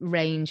whole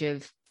range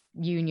of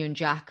Union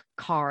Jack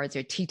cards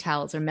or tea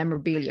towels or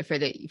memorabilia for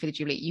the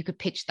Jubilee. You could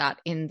pitch that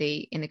in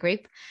the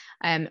group.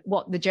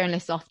 What the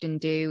journalists often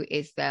do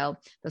is they'll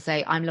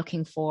say, I'm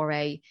looking for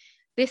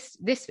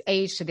this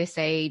age to this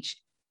age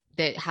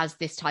that has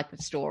this type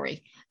of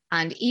story.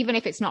 And even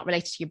if it's not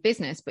related to your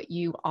business, but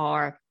you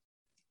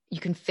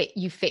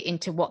fit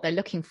into what they're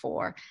looking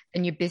for,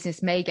 then your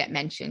business may get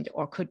mentioned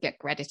or could get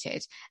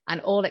credited.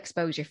 And all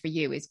exposure for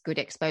you is good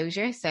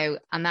exposure. So,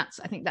 and I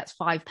think that's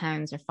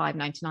 £5 or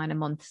 $5.99 a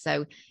month.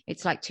 So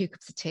it's like 2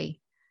 cups of tea.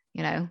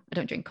 I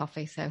don't drink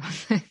coffee, so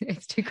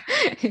it's too.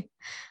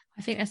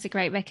 I think that's a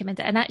great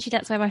recommendation. And actually,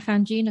 that's where I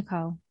found you,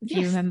 Nicole. If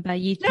you remember,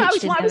 you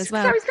pitched I was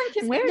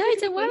thinking, where? No,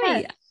 don't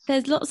worry.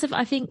 There's lots of,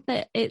 I think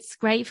that it's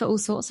great for all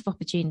sorts of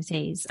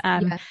opportunities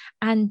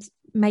and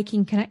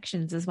making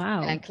connections as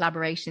well. And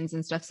collaborations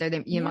and stuff. So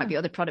that you might be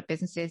other product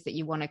businesses that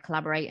you want to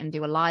collaborate and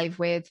do a live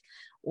with,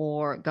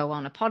 or go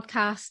on a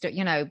podcast,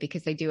 or,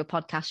 because they do a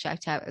podcast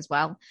shout out as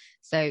well.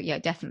 So yeah,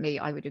 definitely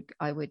I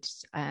would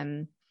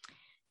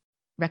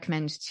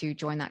recommend to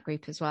join that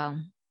group as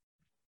well.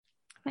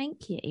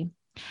 Thank you.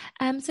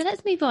 So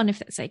let's move on, if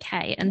that's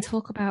okay, and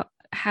talk about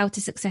how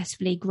to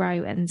successfully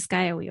grow and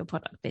scale your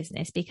product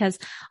business, because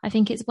I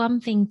think it's one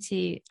thing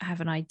to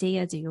have an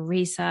idea, do your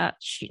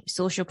research,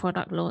 source your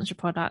product, launch a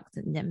product,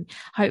 and then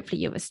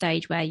hopefully you're at a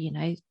stage where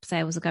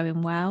sales are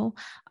going well.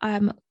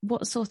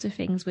 What sort of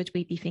things would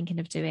we be thinking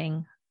of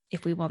doing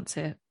if we want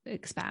to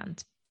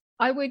expand?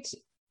 I would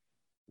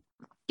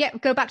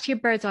go back to your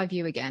bird's eye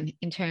view again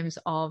in terms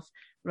of,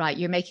 right,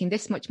 you're making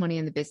this much money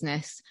in the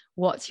business.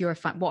 What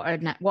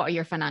are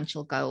your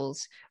financial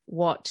goals?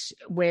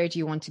 Where do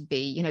you want to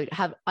be? You know,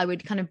 I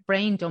would kind of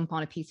brain dump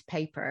on a piece of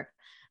paper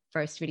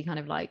first, really kind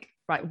of like,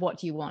 right, what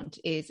do you want?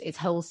 Is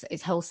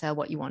wholesale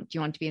what you want? Do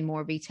you want to be in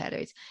more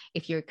retailers?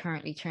 If you're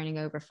currently turning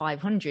over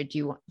 500, do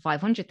you want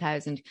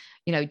 500,000?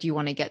 You know, do you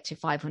want to get to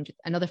 500,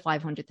 another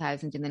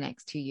 500,000 in the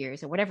next 2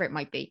 years, or whatever it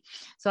might be?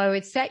 So I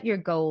would set your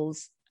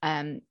goals.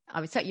 I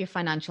would set your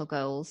financial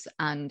goals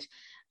and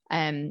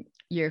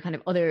your kind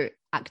of other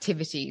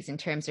activities in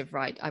terms of,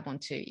 right, I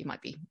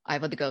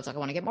have other goals, like I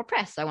want to get more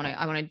press, I want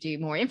to do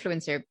more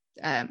influencer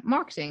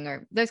marketing,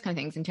 or those kind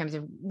of things, in terms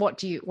of what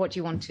do you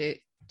want to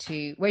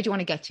where do you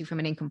want to get to from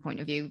an income point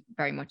of view,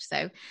 very much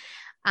so.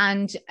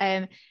 And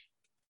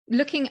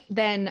looking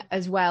then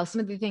as well,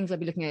 some of the things I'll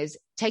be looking at is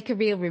take a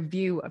real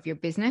review of your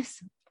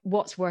business.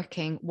 What's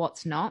working,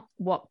 what's not,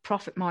 what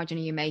profit margin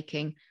are you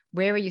making,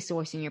 where are you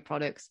sourcing your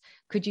products,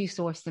 could you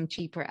source them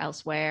cheaper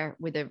elsewhere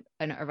with a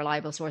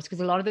reliable source?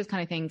 Because a lot of those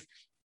kind of things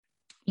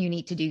you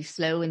need to do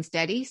slow and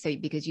steady, so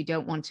because you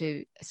don't want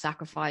to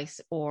sacrifice,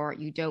 or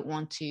you don't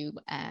want to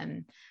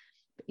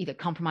either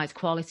compromise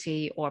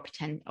quality or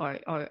pretend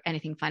or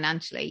anything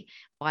financially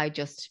by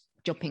just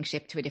jumping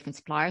ship to a different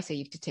supplier. So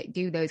you have to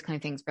do those kind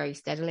of things very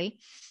steadily.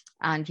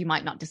 And you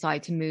might not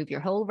decide to move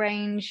your whole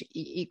range.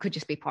 It could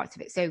just be parts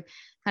of it. So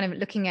kind of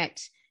looking at,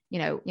 you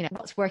know,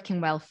 what's working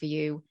well for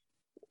you,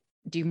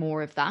 do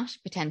more of that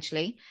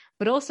potentially,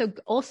 but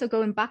also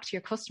going back to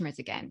your customers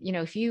again. You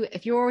know, if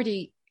you're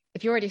already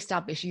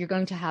established, you're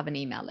going to have an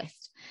email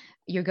list.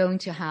 You're going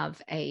to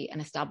have an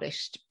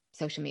established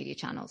social media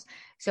channels.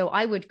 So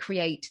I would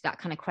create that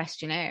kind of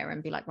questionnaire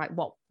and be like, right,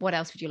 what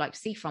else would you like to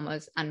see from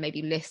us? And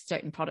maybe list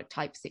certain product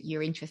types that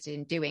you're interested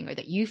in doing, or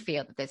that you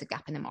feel that there's a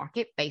gap in the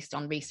market based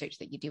on research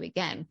that you do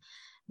again,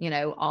 you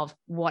know, of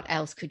what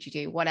else could you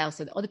do? What else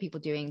are the other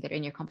people doing that are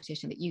in your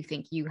competition that you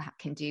think you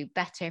can do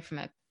better from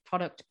a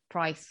product,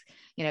 price,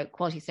 you know,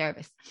 quality,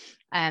 service,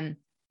 and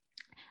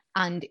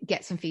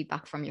get some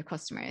feedback from your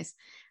customers.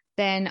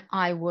 Then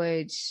I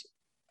would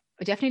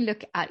definitely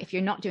look at, if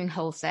you're not doing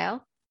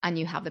wholesale and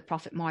you have the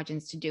profit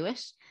margins to do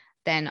it,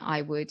 then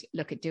I would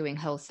look at doing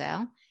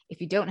wholesale.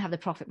 If you don't have the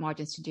profit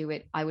margins to do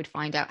it, I would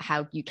find out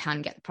how you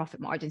can get the profit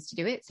margins to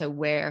do it. So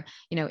where,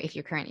 you know, if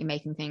you're currently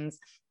making things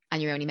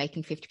and you're only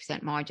making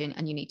 50% margin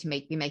and you need to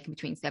be making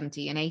between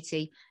 70 and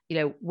 80, you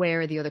know,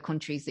 where are the other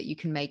countries that you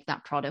can make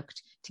that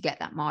product to get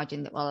that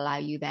margin that will allow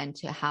you then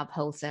to have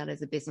wholesale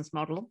as a business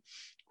model?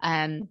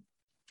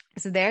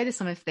 So there are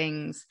some of the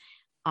things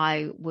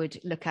I would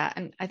look at.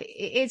 And I think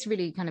it is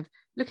really kind of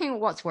looking at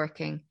what's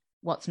working,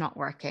 what's not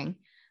working.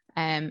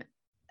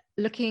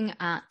 Looking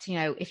at, you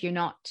know, if you're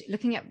not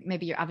looking at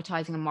maybe your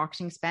advertising and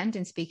marketing spend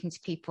and speaking to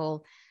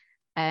people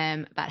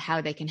about how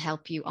they can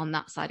help you on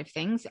that side of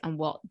things and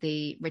what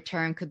the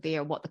return could be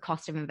or what the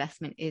cost of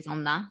investment is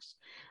on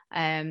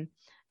that.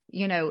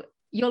 You know,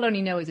 you'll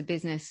only know as a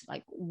business,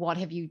 like, what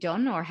have you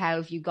done or how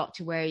have you got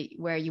to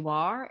where you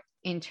are,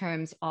 in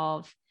terms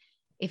of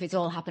if it's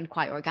all happened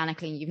quite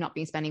organically and you've not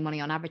been spending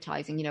money on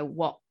advertising, you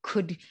know,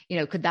 could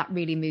that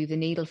really move the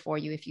needle for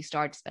you if you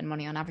start to spend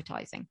money on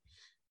advertising,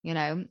 you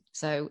know?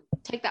 So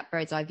take that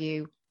bird's eye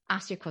view,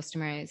 ask your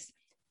customers,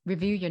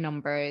 review your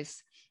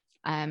numbers,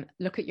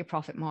 look at your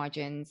profit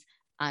margins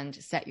and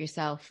set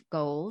yourself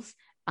goals,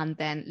 and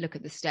then look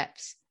at the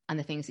steps and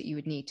the things that you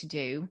would need to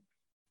do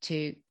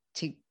to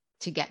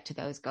get to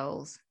those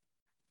goals.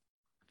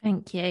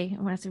 Thank you.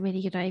 Well, that's a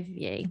really good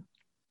overview.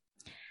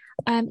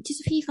 Just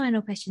a few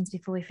final questions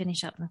before we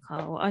finish up,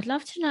 Nicole. I'd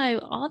love to know,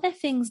 are there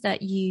things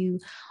that you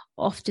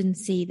often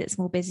see that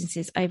small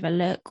businesses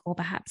overlook, or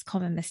perhaps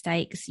common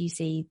mistakes you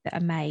see that are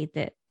made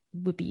that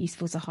would be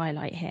useful to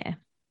highlight here?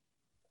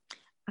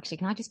 Actually,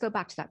 can I just go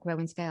back to that grow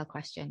and scale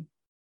question?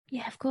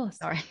 Yeah, of course.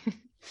 Sorry.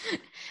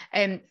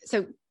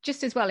 So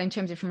just as well, in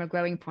terms of from a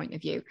growing point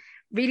of view,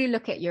 really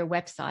look at your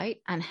website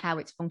and how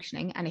it's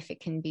functioning and if it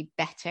can be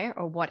better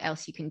or what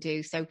else you can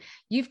do. So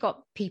you've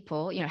got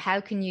people, you know, how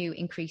can you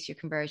increase your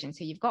conversion?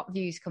 So you've got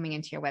views coming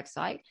into your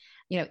website.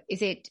 You know,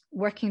 is it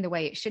working the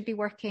way it should be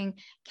working?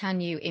 Can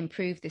you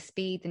improve the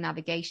speed, the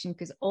navigation?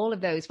 Because all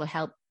of those will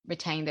help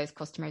retain those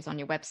customers on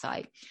your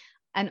website.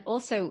 And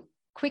also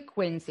quick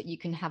wins that you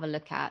can have a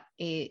look at,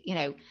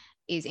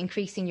 is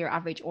increasing your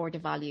average order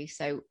value.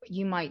 So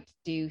you might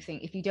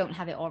if you don't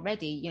have it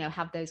already, you know,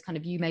 have those kind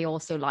of, you may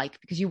also like,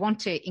 because you want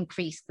to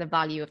increase the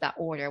value of that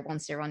order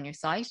once they're on your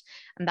site,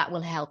 and that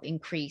will help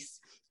increase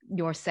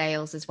your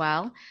sales as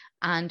well.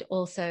 And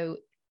also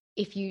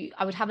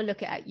I would have a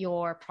look at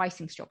your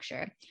pricing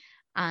structure,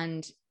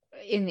 and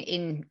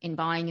in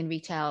buying in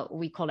retail,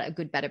 we call it a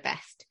good, better,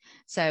 best.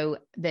 So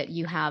that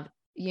you have,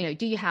 you know,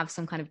 do you have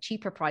some kind of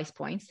cheaper price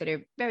points that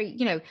are very,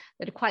 you know,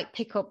 that are quite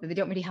pick up, that they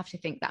don't really have to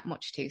think that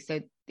much to?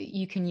 So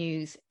you can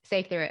use,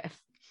 say if they're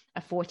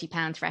a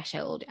 £40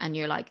 threshold and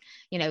you're like,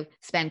 you know,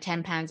 spend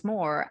 £10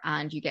 more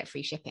and you get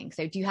free shipping.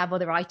 So do you have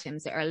other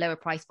items that are lower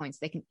price points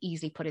they can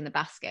easily put in the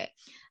basket?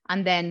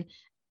 And then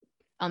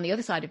on the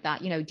other side of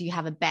that, do you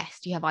have a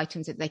best? Do you have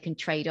items that they can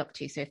trade up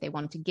to? So if they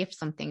want to gift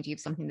something, do you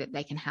have something that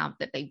they can have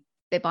that they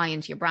buy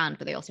into your brand,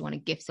 but they also want to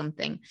gift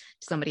something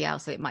to somebody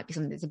else? So it might be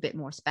something that's a bit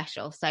more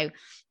special. So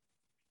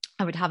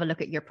I would have a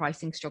look at your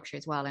pricing structure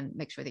as well, and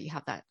make sure that you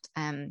have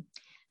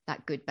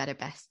that good, better,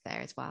 best there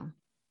as well.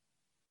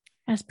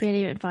 That's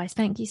brilliant advice.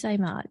 Thank you so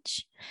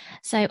much.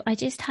 So I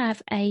just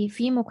have a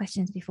few more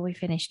questions before we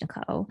finish,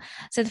 Nicole.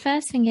 So the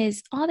first thing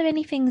is, are there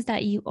any things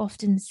that you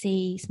often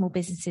see small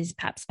businesses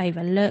perhaps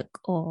overlook,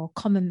 or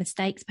common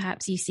mistakes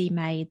perhaps you see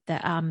made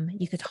that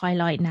you could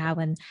highlight now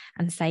and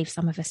save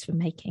some of us from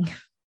making?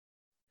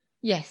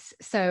 Yes.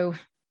 So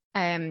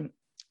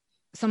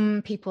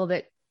some people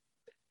that,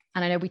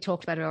 and I know we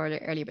talked about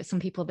it earlier, but some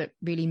people that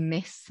really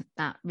miss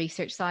that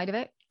research side of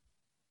it.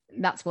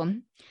 That's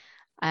one.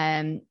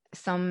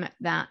 Some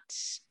that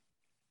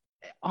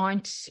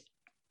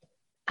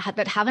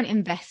haven't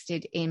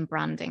invested in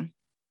branding,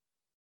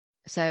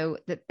 so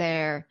that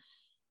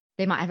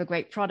they might have a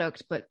great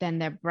product, but then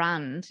their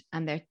brand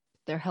and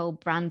their whole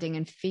branding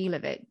and feel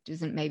of it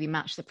doesn't maybe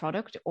match the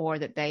product, or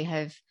that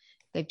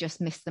they've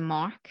just missed the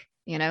mark,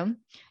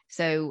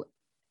 So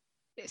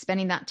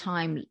spending that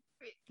time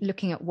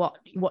looking at what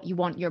you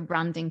want your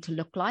branding to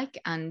look like.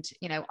 And,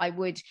 I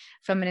would,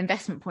 from an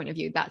investment point of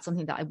view, that's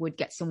something that I would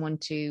get someone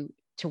to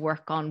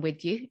work on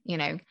with you,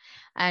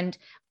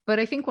 but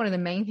I think one of the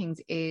main things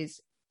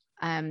is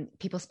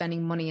people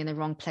spending money in the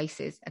wrong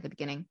places at the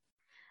beginning.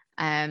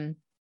 I've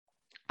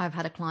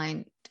had a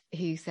client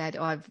who said,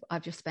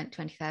 I've just spent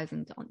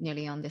 20,000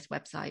 nearly on this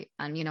website.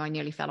 And, I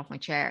nearly fell off my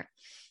chair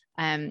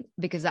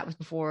because that was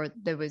before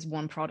there was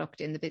one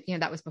product in the bit,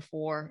 that was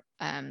before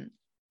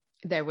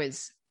there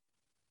was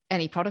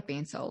any product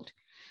being sold.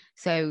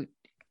 So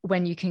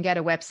when you can get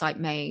a website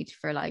made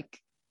for like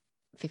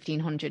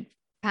 £1,500,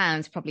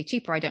 probably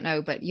cheaper, I don't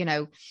know, but you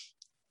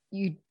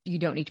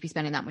don't need to be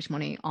spending that much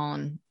money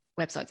on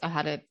websites. I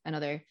had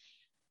another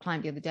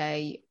client the other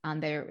day,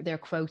 and they were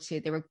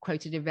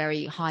quoted a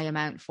very high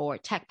amount for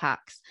tech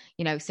packs,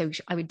 so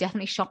I would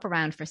definitely shop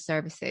around for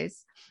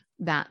services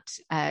that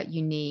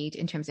you need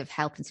in terms of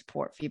help and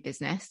support for your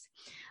business,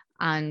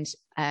 and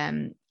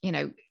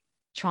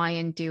try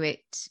and do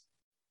it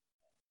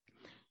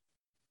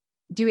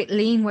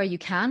lean where you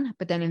can,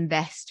 but then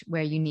invest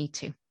where you need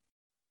to,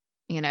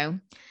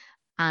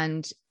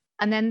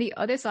 and then the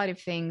other side of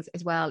things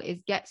as well is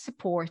get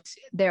support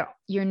there.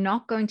 You're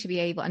not going to be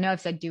able, I know I've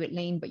said do it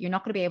lean, but you're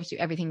not going to be able to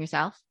do everything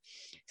yourself.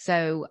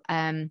 So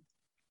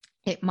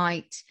it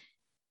might,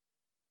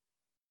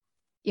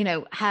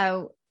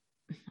 how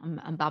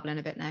I'm babbling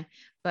a bit now,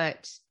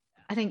 but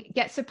I think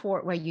get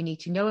support where you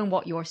need to, knowing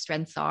what your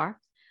strengths are.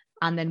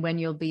 And then when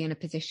you'll be in a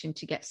position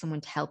to get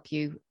someone to help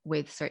you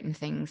with certain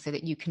things so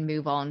that you can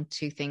move on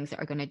to things that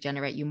are going to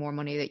generate you more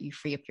money, that you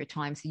free up your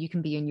time so you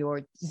can be in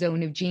your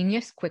zone of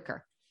genius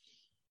quicker.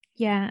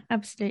 Yeah,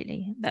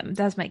 absolutely. That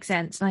does make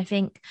sense. And I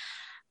think,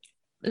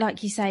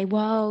 like you say,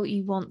 while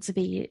you want to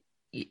be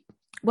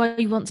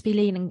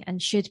lean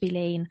and should be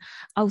lean,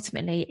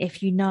 ultimately,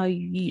 if you're not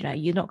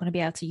going to be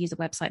able to use a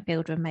website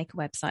builder and make a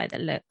website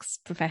that looks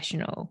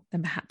professional,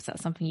 then perhaps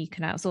that's something you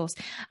can outsource.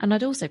 And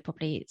I'd also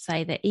probably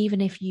say that even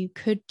if you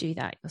could do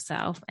that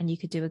yourself and you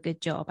could do a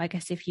good job, I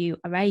guess if you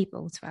are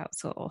able to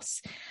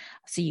outsource,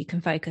 so you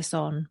can focus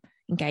on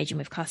engaging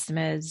with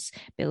customers,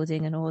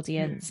 building an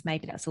audience,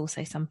 maybe that's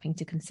also something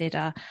to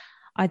consider.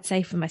 I'd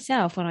say for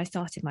myself, when I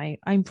started my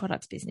own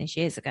products business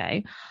years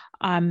ago,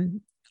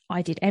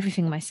 I did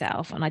everything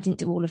myself, and I didn't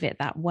do all of it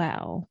that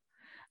well,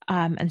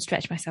 and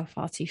stretched myself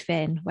far too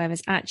thin.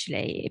 Whereas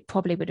actually, it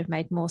probably would have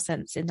made more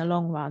sense in the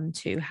long run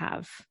to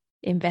have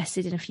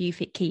invested in a few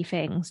key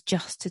things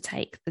just to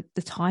take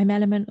the time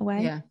element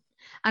away. Yeah.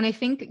 And I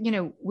think,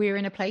 we're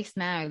in a place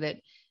now that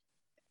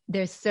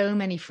there's so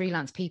many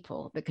freelance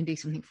people that can do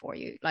something for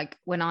you. Like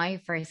when I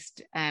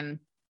first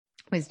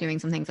was doing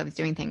some things, I was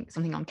doing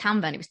something on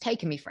Canva, and it was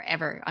taking me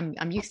forever.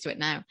 I'm used to it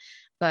now.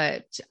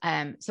 But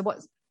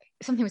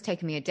something was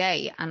taking me a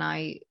day, and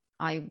I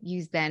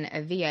used then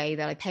a VA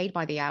that I paid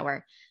by the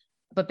hour.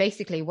 But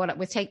basically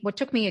what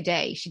took me a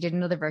day, she did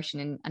another version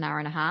in an hour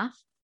and a half.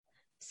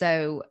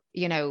 So,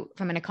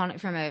 from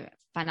a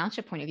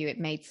financial point of view, it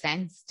made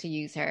sense to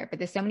use her. But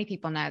there's so many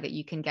people now that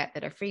you can get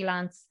that are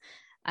freelance,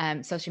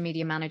 social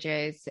media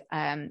managers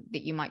that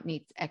you might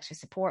need extra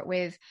support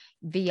with,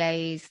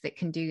 VAs that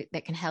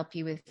can help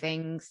you with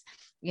things.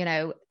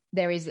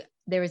 There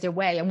is a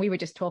way, and we were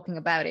just talking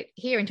about it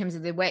here in terms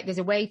of the way, there's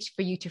a way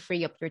for you to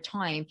free up your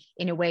time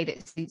in a way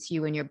that suits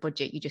you and your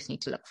budget. You just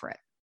need to look for it.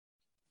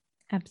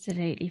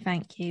 Absolutely.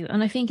 Thank you.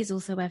 And I think it's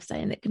also worth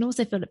saying that it can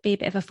also be a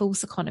bit of a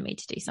false economy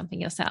to do something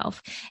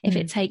yourself. If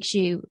it takes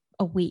you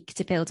a week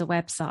to build a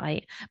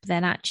website, but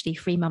then actually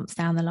 3 months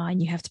down the line,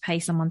 you have to pay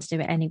someone to do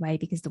it anyway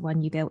because the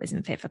one you built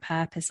isn't fit for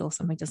purpose, or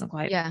something doesn't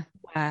quite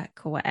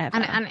work or whatever.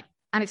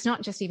 And it's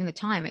not just even the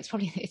time, it's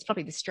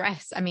probably the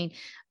stress. I mean,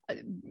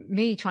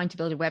 me trying to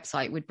build a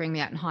website would bring me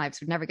out in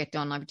hives, would never get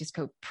done. I would just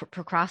go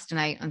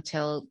procrastinate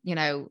until,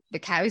 the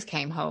cows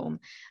came home.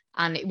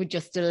 and it would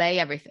just delay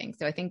everything.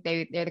 So I think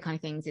they're the kind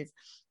of things, is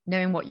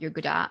knowing what you're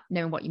good at,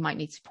 knowing what you might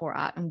need support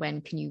at, and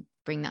when can you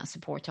bring that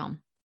support on.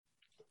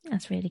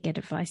 That's really good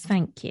advice.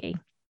 Thank you.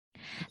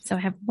 So I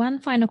have one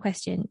final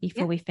question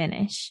before we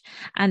finish,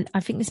 and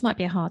I think this might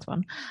be a hard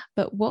one,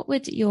 but what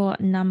would your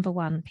number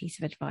one piece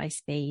of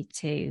advice be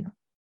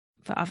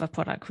for other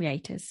product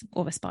creators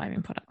or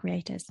aspiring product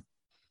creators?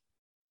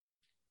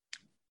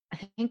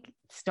 I think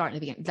starting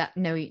at the beginning, that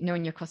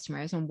knowing your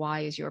customers and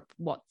why is your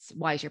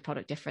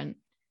product different.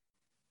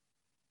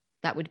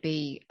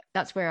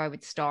 That's where I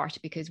would start,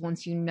 because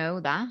once you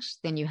know that,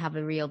 then you have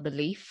a real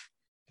belief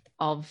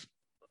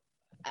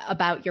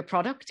about your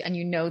product, and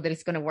you know that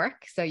it's going to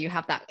work. So you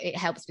have that, it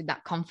helps with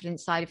that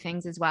confidence side of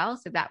things as well.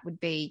 So that would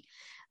be,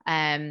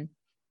 I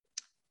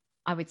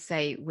would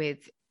say,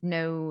 with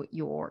know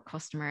your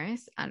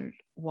customers and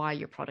why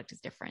your product is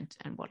different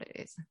and what it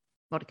is,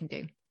 what it can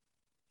do.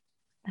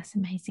 That's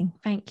amazing.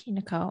 Thank you,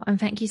 Nicole. And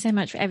thank you so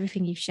much for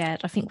everything you've shared.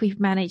 I think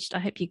I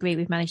hope you agree,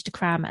 we've managed to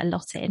cram a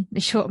lot in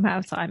a short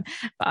amount of time,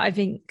 but I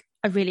think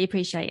I really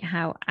appreciate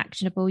how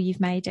actionable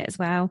you've made it as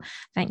well.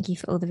 Thank you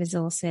for all the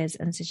resources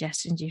and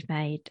suggestions you've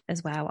made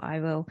as well. I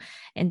will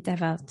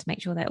endeavour to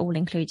make sure they're all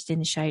included in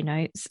the show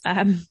notes.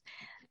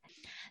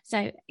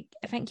 So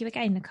thank you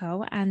again,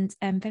 Nicole. And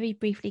very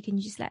briefly, can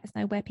you just let us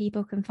know where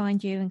people can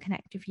find you and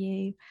connect with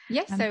you?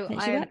 Yes, so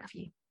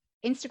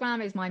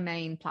Instagram is my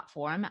main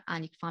platform,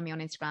 and you can find me on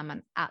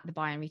Instagram at the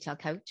Buy and Retail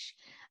Coach.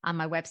 And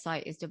my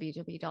website is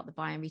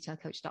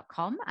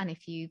www.thebuyandretailcoach.com. And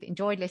if you've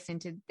enjoyed listening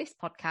to this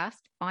podcast,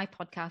 my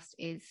podcast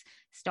is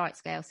Start,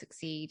 Scale,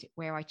 Succeed,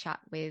 where I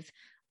chat with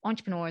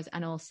entrepreneurs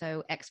and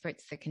also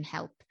experts that can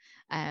help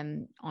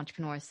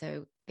entrepreneurs.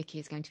 So Vicky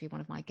is going to be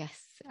one of my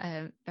guests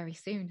very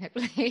soon,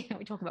 hopefully.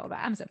 We talk about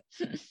Amazon.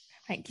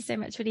 Thank you so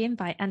much for the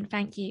invite, and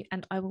thank you.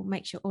 And I will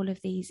make sure all of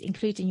these,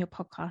 including your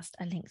podcast,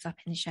 are links up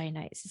in the show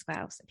notes as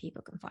well, so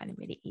people can find them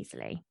really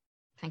easily.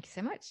 Thank you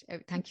so much.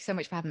 Thank you so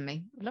much for having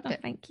me. I loved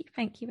it. Thank you.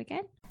 Thank you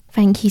again.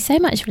 Thank you so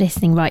much for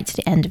listening right to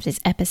the end of this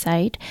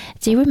episode.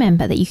 Do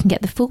remember that you can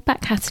get the full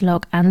back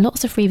catalogue and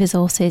lots of free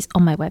resources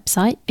on my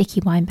website,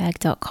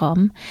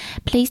 vickyweinberg.com.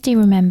 Please do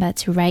remember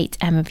to rate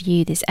and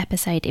review this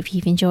episode if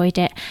you've enjoyed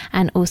it,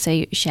 and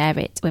also share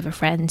it with a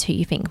friend who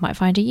you think might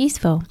find it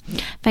useful.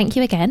 Thank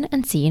you again,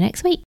 and see you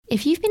next week.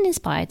 If you've been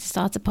inspired to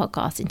start a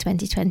podcast in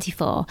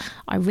 2024,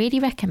 I really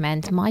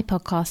recommend my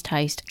podcast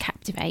host,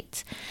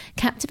 Captivate.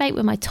 Captivate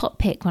were my top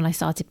pick when I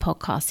started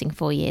podcasting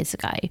 4 years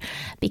ago,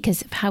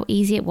 because of how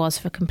easy it was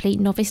for a complete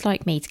novice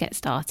like me to get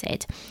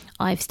started.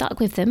 I've stuck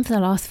with them for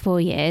the last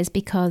 4 years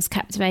because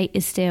Captivate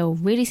is still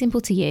really simple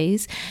to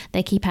use.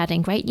 They keep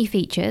adding great new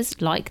features,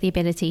 like the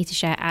ability to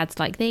share ads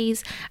like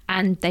these,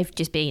 and they've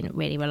just been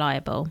really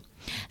reliable.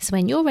 So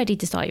when you're ready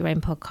to start your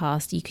own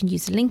podcast, you can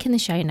use the link in the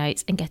show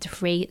notes and get a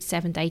free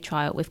 7-day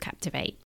trial with Captivate.